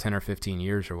 10 or 15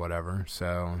 years or whatever.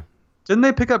 So didn't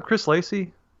they pick up Chris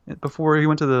Lacey before he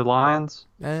went to the Lions?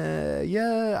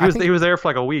 Yeah, He was there for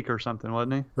like a week or something,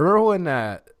 wasn't he? Remember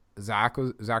when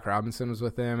Zach Robinson was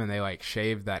with him and they like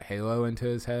shaved that halo into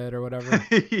his head or whatever?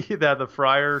 That the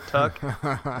Friar Tuck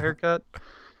haircut.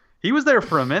 He was there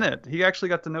for a minute. He actually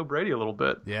got to know Brady a little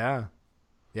bit. Yeah.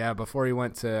 Yeah, before I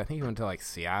think he went to like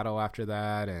Seattle after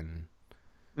that, and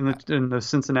in the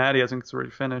Cincinnati, I think it's where he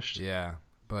finished. Yeah,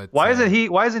 but why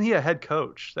isn't he a head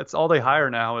coach? That's all they hire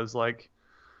now is like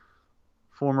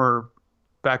former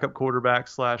backup quarterback /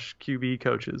 QB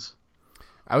coaches.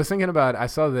 I was thinking about. I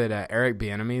saw that Eric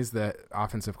Bieniemy's the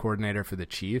offensive coordinator for the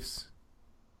Chiefs.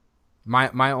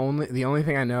 The only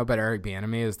thing I know about Eric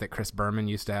Bieniemy is that Chris Berman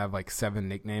used to have like 7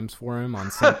 nicknames for him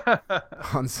on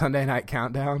on Sunday Night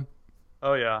Countdown.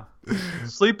 Oh yeah,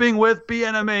 sleeping with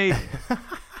Bieniemy.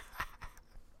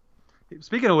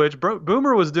 Speaking of which,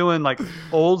 Boomer was doing like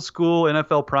old school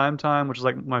NFL primetime, which is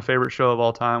like my favorite show of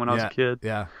all time when I was a kid.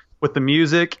 Yeah. With the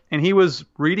music, and he was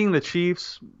reading the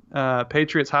Chiefs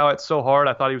Patriots highlights so hard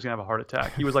I thought he was gonna have a heart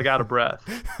attack. He was like out of breath,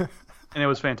 and it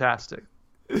was fantastic.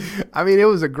 I mean, it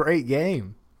was a great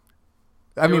game.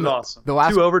 It was awesome. The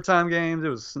last 2 overtime games, it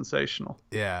was sensational.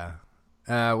 Yeah.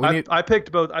 I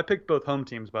picked both home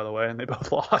teams, by the way, and they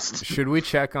both lost. Should we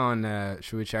check on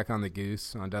the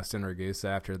Goose, on Dustin or Goose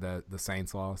after the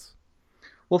Saints loss?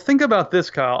 Well, think about this,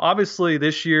 Kyle. Obviously,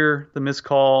 this year the missed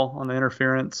call on the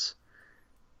interference.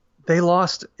 They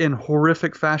lost in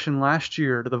horrific fashion last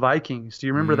year to the Vikings. Do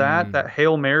you remember that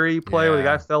Hail Mary play where the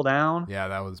guy fell down? Yeah,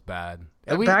 that was bad.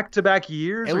 Back-to-back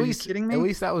years? Are you kidding me? At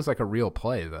least that was like a real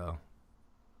play, though.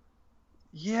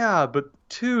 Yeah, but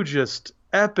 2 just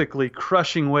epically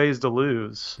crushing ways to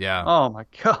lose. Yeah. Oh my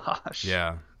gosh.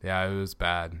 Yeah, it was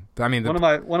bad. I mean,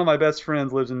 one of my best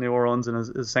friends lives in New Orleans and is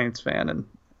a Saints fan, and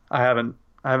I haven't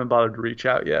bothered to reach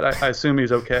out yet. I assume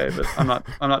he's okay, but I'm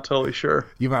not totally sure.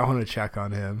 You might want to check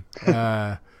on him.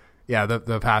 Yeah,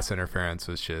 the pass interference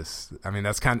was just. I mean,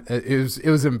 that's it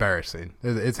was embarrassing.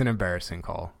 It's an embarrassing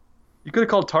call. You could have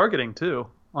called targeting too,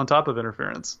 on top of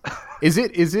interference. Is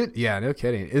it? Yeah, no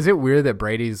kidding. Is it weird that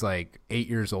Brady's like 8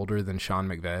 years older than Sean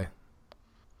McVay?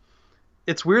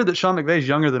 It's weird that Sean McVay's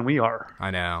younger than we are. I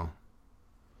know.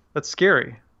 That's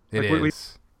scary. It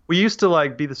is. We used to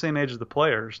like be the same age as the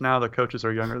players. Now the coaches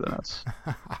are younger than us.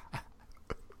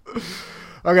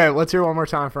 Okay, let's hear one more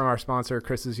time from our sponsor,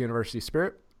 Chris's University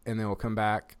Spirit, and then we'll come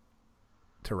back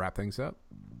to wrap things up.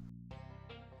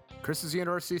 Chris's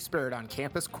University Spirit on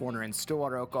Campus Corner in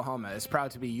Stillwater, Oklahoma is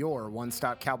proud to be your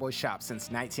one-stop cowboy shop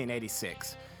since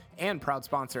 1986 and proud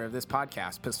sponsor of this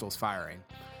podcast, Pistols Firing.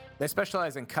 They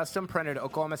specialize in custom-printed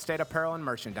Oklahoma State apparel and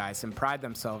merchandise and pride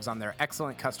themselves on their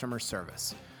excellent customer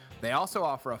service. They also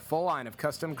offer a full line of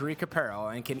custom Greek apparel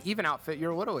and can even outfit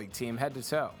your Little League team head to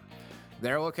toe.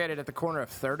 They're located at the corner of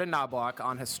 3rd and Knobloch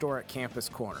on historic Campus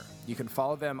Corner. You can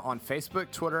follow them on Facebook,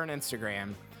 Twitter, and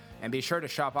Instagram, and be sure to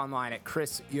shop online at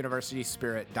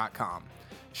chrisuniversityspirit.com.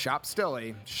 Shop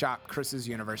Stilly, shop Chris's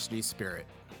University Spirit.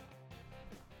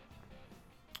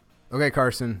 Okay,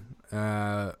 Carson,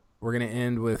 we're going to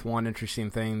end with one interesting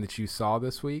thing that you saw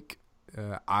this week.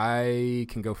 I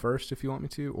can go first if you want me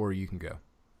to, or you can go.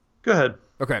 Go ahead.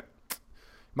 Okay.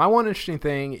 My one interesting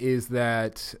thing is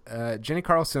that Jenny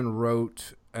Carlson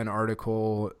wrote an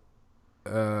article,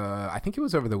 I think it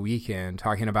was over the weekend,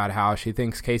 talking about how she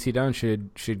thinks Casey Dunn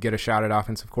should get a shot at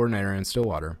offensive coordinator in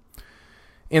Stillwater.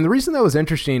 And the reason that was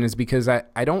interesting is because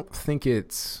I don't think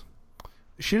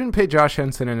she didn't paint Josh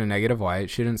Henson in a negative light.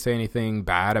 She didn't say anything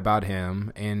bad about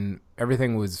him, and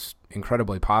everything was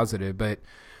incredibly positive. But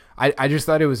I just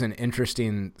thought it was an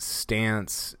interesting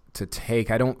stance to take.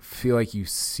 I don't feel like you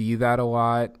see that a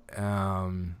lot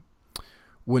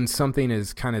when something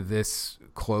is kind of this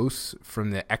close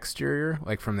from the exterior,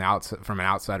 like from an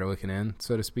outsider looking in,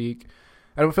 so to speak.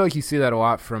 I don't feel like you see that a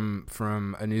lot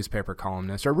from a newspaper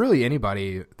columnist or really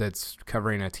anybody that's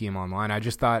covering a team online. I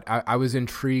just thought I was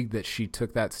intrigued that she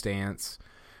took that stance.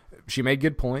 She made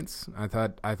good points. I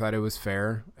thought it was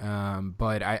fair,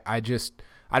 but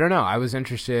I don't know. I was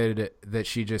interested that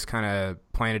she just kind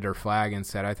of planted her flag and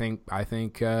said, I think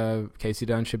Casey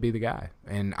Dunn should be the guy.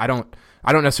 And I don't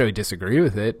necessarily disagree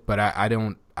with it, but I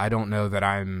don't know that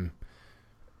I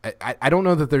don't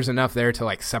know that there's enough there to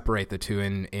like separate the two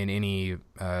in any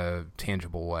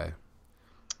tangible way.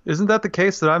 Isn't that the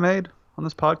case that I made on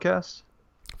this podcast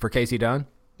for Casey Dunn?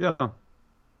 Yeah.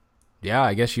 Yeah,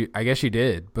 I guess you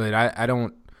did, but I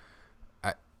don't.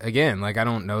 Again, like I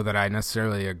don't know that I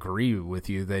necessarily agree with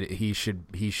you that he should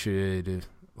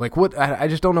like what I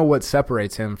just don't know what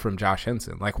separates him from Josh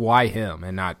Henson. Like why him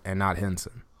and not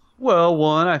Henson? Well,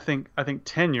 one, I think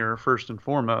tenure first and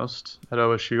foremost at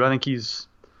OSU. I think he's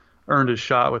earned his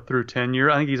shot with through tenure.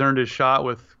 I think he's earned his shot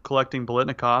with collecting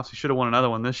Biletnikoffs. He should have won another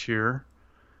one this year.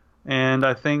 And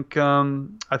I think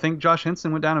Josh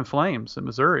Henson went down in flames at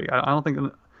Missouri. I don't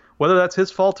think whether that's his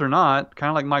fault or not, kind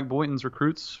of like Mike Boynton's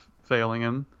recruits failing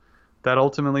him, that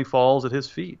ultimately falls at his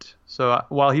feet. So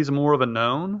while he's more of a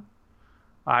known,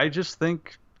 I just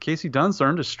think Casey Dunn's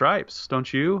earned his stripes.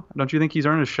 Don't you? Don't you think he's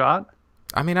earned his shot?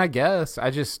 I mean, I guess.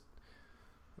 I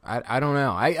don't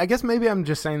know. I guess maybe I'm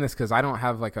just saying this because I don't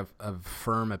have like a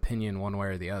firm opinion one way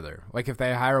or the other. Like if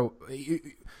they hire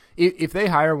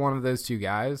one of those two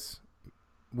guys,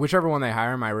 whichever one they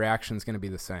hire, my reaction is going to be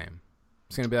the same.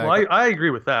 It's going to be like, well, I agree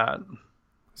with that.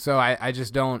 So I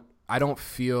just don't. I don't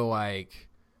feel like.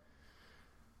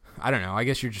 I don't know. I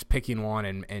guess you're just picking one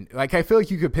and like I feel like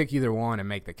you could pick either one and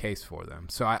make the case for them.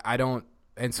 So I don't.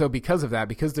 And so because of that,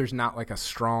 because there's not like a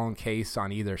strong case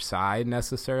on either side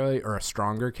necessarily or a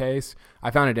stronger case,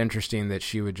 I found it interesting that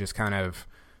she would just kind of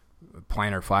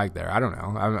plant her flag there. I don't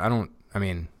know.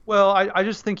 Well, I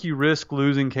just think you risk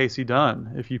losing Casey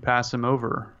Dunn if you pass him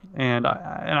over. And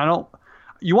I don't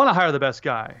 – you want to hire the best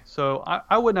guy. So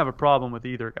I wouldn't have a problem with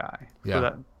either guy for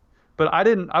that. But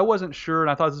I wasn't sure, and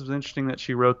I thought this was interesting that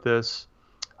she wrote this.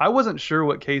 I wasn't sure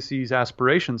what Casey's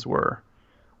aspirations were.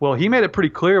 Well, he made it pretty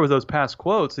clear with those past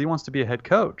quotes that he wants to be a head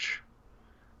coach.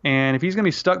 And if he's going to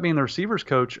be stuck being the receivers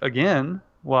coach again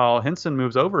while Henson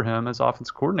moves over him as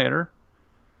offensive coordinator,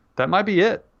 that might be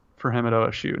it for him at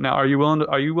OSU. Now, are you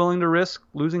willing to risk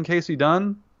losing Casey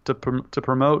Dunn to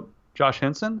promote Josh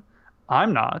Henson?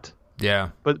 I'm not. Yeah.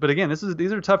 But again,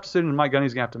 these are tough decisions Mike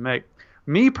Gundy's going to have to make.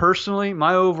 Me personally,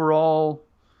 my overall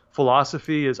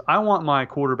philosophy is I want my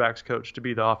quarterback's coach to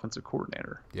be the offensive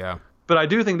coordinator. Yeah. But I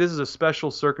do think this is a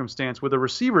special circumstance with a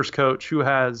receivers coach who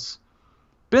has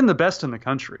been the best in the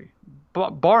country,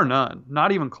 bar none,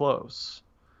 not even close.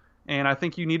 And I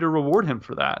think you need to reward him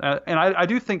for that. And I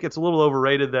do think it's a little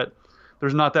overrated that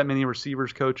there's not that many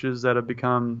receivers coaches that have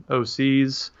become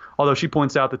OCs, although she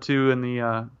points out the two in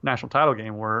the national title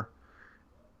game were.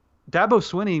 Dabo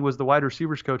Swinney was the wide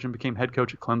receivers coach and became head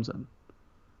coach at Clemson.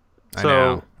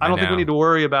 So I don't think we need to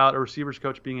worry about a receivers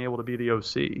coach being able to be the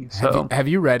OC. So have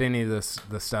you read any of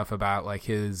the stuff about like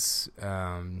his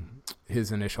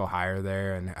initial hire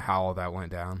there and how all that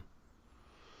went down?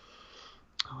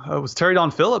 It was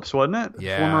Tyron Phillips, wasn't it?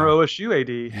 Yeah. Former OSU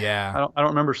AD. Yeah. I don't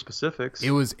remember specifics.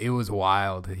 It was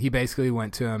wild. He basically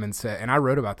went to him and said, and I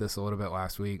wrote about this a little bit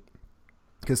last week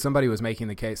because somebody was making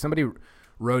the case. Somebody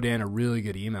wrote in a really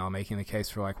good email making the case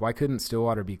for like, why couldn't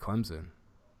Stillwater be Clemson?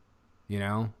 You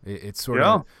know, it's sort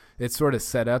of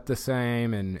set up the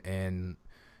same and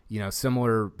you know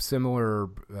similar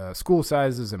school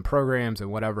sizes and programs and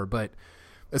whatever. But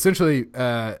essentially,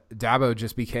 Dabo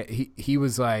just became he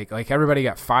was like everybody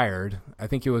got fired. I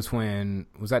think it was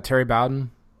was that Terry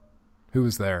Bowden? Who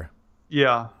was there?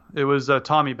 Yeah, it was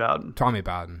Tommy Bowden. Tommy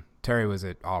Bowden. Terry was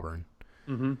at Auburn.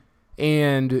 Mm-hmm.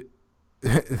 And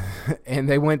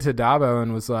they went to Dabo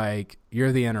and was like,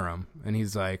 "You're the interim," and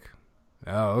he's like,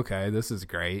 "Oh, okay, this is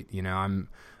great. You know,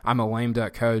 I'm a lame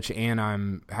duck coach, and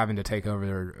I'm having to take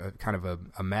over kind of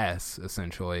a mess,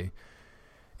 essentially."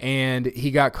 And he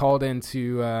got called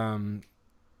into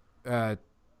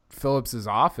Phillips's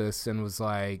office and was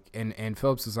like, and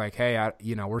Phillips was like, "Hey,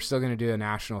 we're still going to do a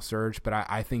national search, but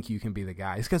I think you can be the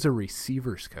guy." This guy's a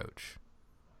receivers coach.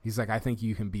 He's like, "I think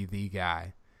you can be the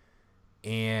guy."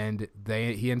 And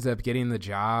he ends up getting the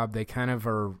job. They kind of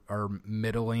are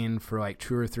middling for like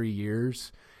 2 or 3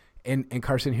 years. And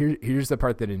Carson, here's the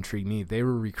part that intrigued me. They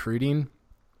were recruiting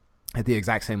at the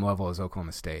exact same level as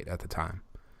Oklahoma State at the time.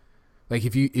 Like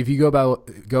if you go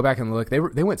back and look, they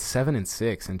went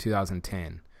 7-6 in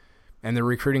 2010. And the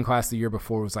recruiting class the year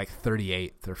before was like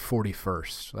 38th or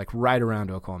 41st, like right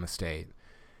around Oklahoma State.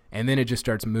 And then it just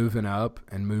starts moving up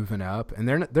and moving up, and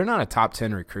they're not a top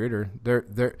 10 recruiter.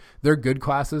 Their good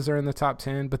classes are in the top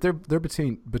 10, but they're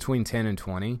between 10 and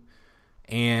 20,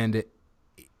 and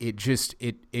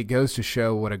it goes to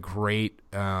show what a great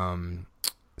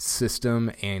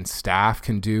system and staff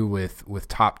can do with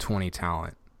top 20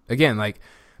 talent. Again, like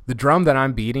the drum that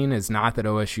I'm beating is not that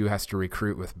OSU has to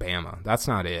recruit with Bama. That's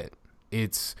not it.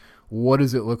 It's what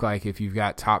does it look like if you've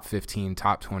got top 15,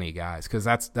 top 20 guys? Because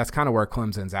that's kind of where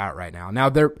Clemson's at right now. Now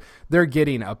they're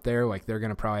getting up there. Like they're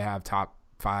going to probably have top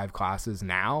 5 classes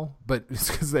now, but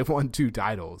it's because they've won 2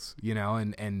 titles,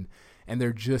 and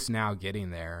they're just now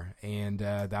getting there. And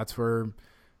that's the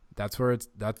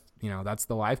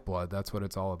lifeblood. That's what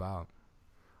it's all about.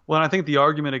 Well, and I think the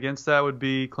argument against that would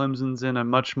be Clemson's in a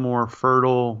much more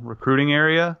fertile recruiting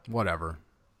area. Whatever.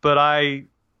 But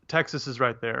Texas is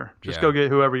right there. Just go get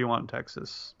whoever you want in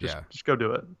Texas. Just go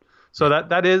do it. So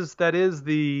that is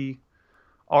the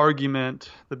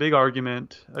the big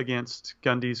argument against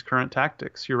Gundy's current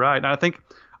tactics. You're right. And I think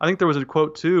there was a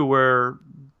quote too where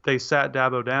they sat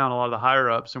Dabo down, a lot of the higher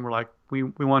ups, and were like, we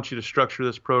want you to structure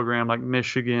this program like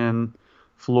Michigan,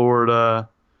 Florida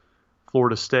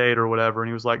State or whatever. And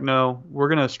he was like, no, we're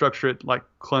going to structure it like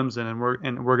Clemson, and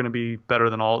we're going to be better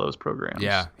than all those programs.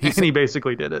 Yeah. He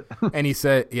basically did it. And he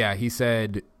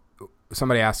said,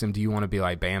 somebody asked him, do you want to be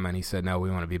like Bama? And he said, no, we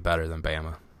want to be better than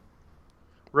Bama.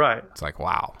 Right. It's like,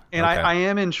 wow. And okay. I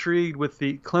am intrigued with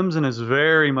Clemson is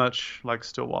very much like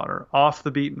Stillwater, off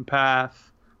the beaten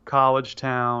path, college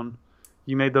town.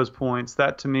 You made those points.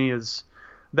 That to me is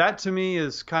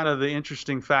kind of the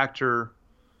interesting factor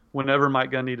whenever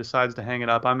Mike Gundy decides to hang it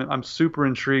up. I'm super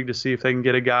intrigued to see if they can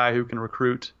get a guy who can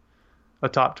recruit a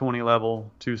top 20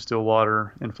 level to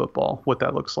Stillwater in football, what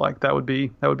that looks like. That would be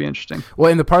interesting.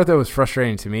 Well, and the part that was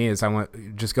frustrating to me is I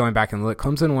went just going back and look.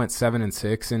 Clemson went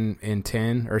 7-6 in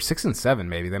 10, or 6-7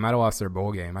 maybe. They might have lost their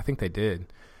bowl game. I think they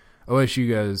did. OSU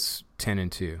goes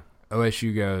 10-2.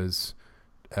 OSU goes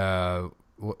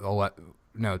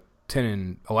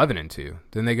 10-11-2.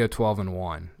 Then they go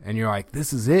 12-1, and you're like,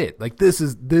 this is it. Like this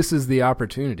is the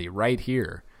opportunity right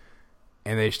here.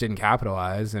 And they just didn't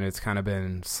capitalize, and it's kind of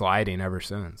been sliding ever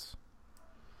since.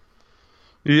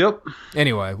 Yep.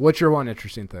 Anyway, what's your one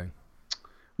interesting thing?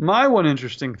 My one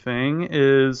interesting thing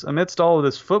is, amidst all of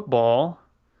this football,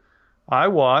 I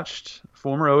watched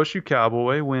former OSU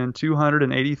Cowboy win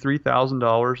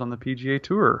 $283,000 on the PGA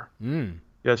Tour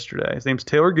yesterday. His name's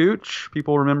Taylor Gooch.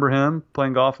 People remember him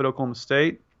playing golf at Oklahoma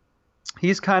State.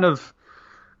 He's kind of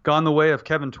gone the way of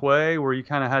Kevin Tway, where you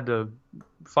kind of had to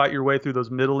fight your way through those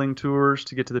middling tours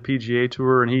to get to the PGA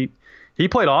Tour, and he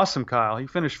played awesome, Kyle. He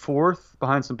finished fourth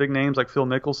behind some big names like Phil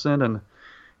Mickelson, and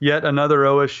yet another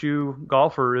OSU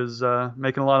golfer is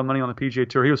making a lot of money on the PGA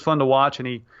Tour. He was fun to watch,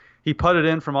 and he putted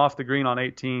in from off the green on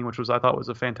 18, which I thought was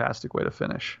a fantastic way to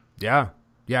finish. Yeah,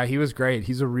 he was great.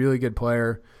 He's a really good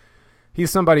player. He's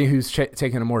somebody who's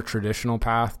taken a more traditional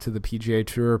path to the PGA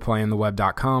Tour, playing the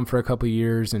web.com for a couple of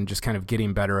years and just kind of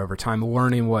getting better over time,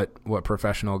 learning what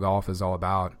professional golf is all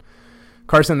about.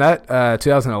 Carson, that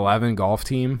 2011 golf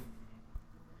team.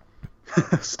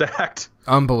 Stacked.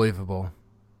 Unbelievable.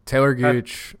 Taylor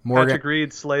Gooch. Patrick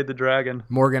Reed slayed the dragon.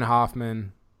 Morgan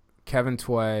Hoffman, Kevin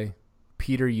Tway,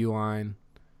 Peter Uihlein,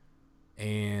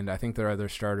 and I think their other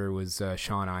starter was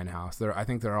Sean Einhaus. I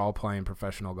think they're all playing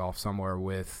professional golf somewhere,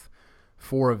 with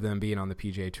 4 of them being on the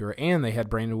PGA Tour, and they had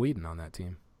Brandon Whedon on that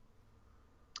team.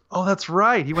 Oh, that's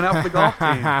right. He went out with the golf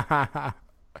team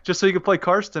just so he could play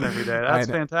Karsten every day. That's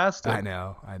fantastic. I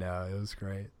know. It was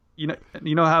great. You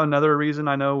know how another reason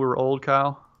I know we're old,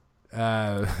 Kyle?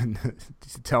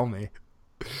 Tell me.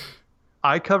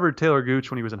 I covered Taylor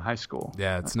Gooch when he was in high school.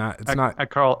 Yeah, it's not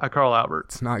at Carl Albert.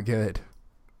 It's not good.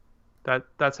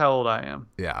 That's how old I am.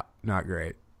 Yeah, not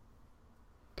great.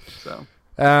 So.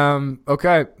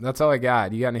 Okay, that's all I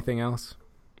got. You got anything else?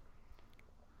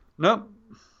 Nope.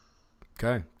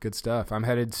 Okay, good stuff. I'm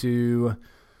headed to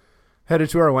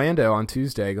Orlando on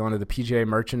Tuesday, going to the PGA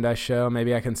Merchandise Show.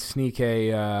 Maybe I can sneak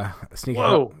a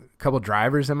couple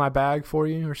drivers in my bag for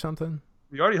you or something.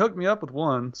 You already hooked me up with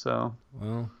one, so.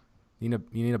 Well, you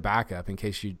need a backup in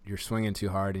case you're swinging too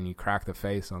hard and you crack the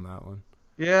face on that one.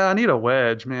 Yeah, I need a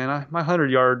wedge, man. My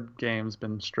 100-yard game's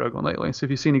been struggling lately. So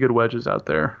if you see any good wedges out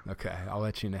there. Okay, I'll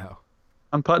let you know.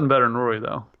 I'm putting better than Rory,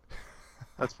 though.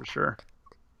 That's for sure.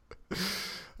 You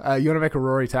want to make a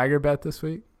Rory Tiger bet this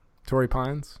week? Torrey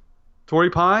Pines? Torrey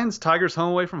Pines? Tiger's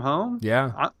home away from home?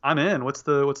 Yeah. I'm in. What's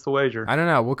the wager? I don't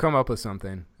know. We'll come up with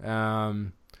something. I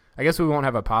guess we won't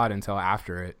have a pod until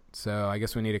after it. So I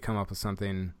guess we need to come up with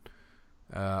something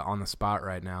on the spot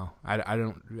right now.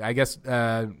 I guess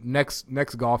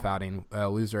next golf outing,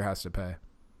 loser has to pay.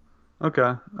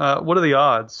 Okay. What are the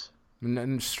odds?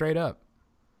 Straight up.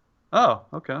 Oh,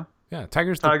 okay. Yeah,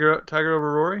 Tiger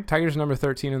over Rory? Tiger's number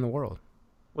 13 in the world.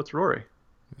 What's Rory?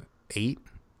 8.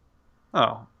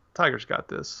 Oh, Tiger's got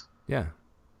this. Yeah.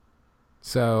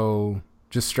 So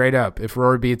just straight up, if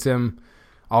Rory beats him,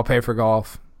 I'll pay for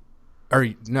golf. Or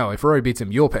no, if Rory beats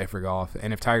him, you'll pay for golf,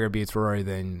 and if Tiger beats Rory,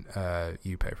 then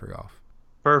you pay for golf.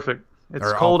 Perfect.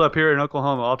 It's cold up here in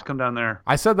Oklahoma. I'll have to come down there.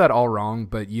 I said that all wrong,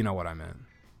 but you know what I meant.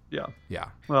 Yeah.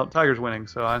 Well, Tiger's winning,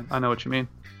 so I know what you mean.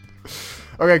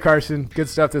 Okay, Carson, good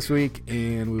stuff this week,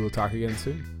 and we will talk again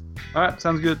soon. All right,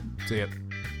 sounds good. See ya.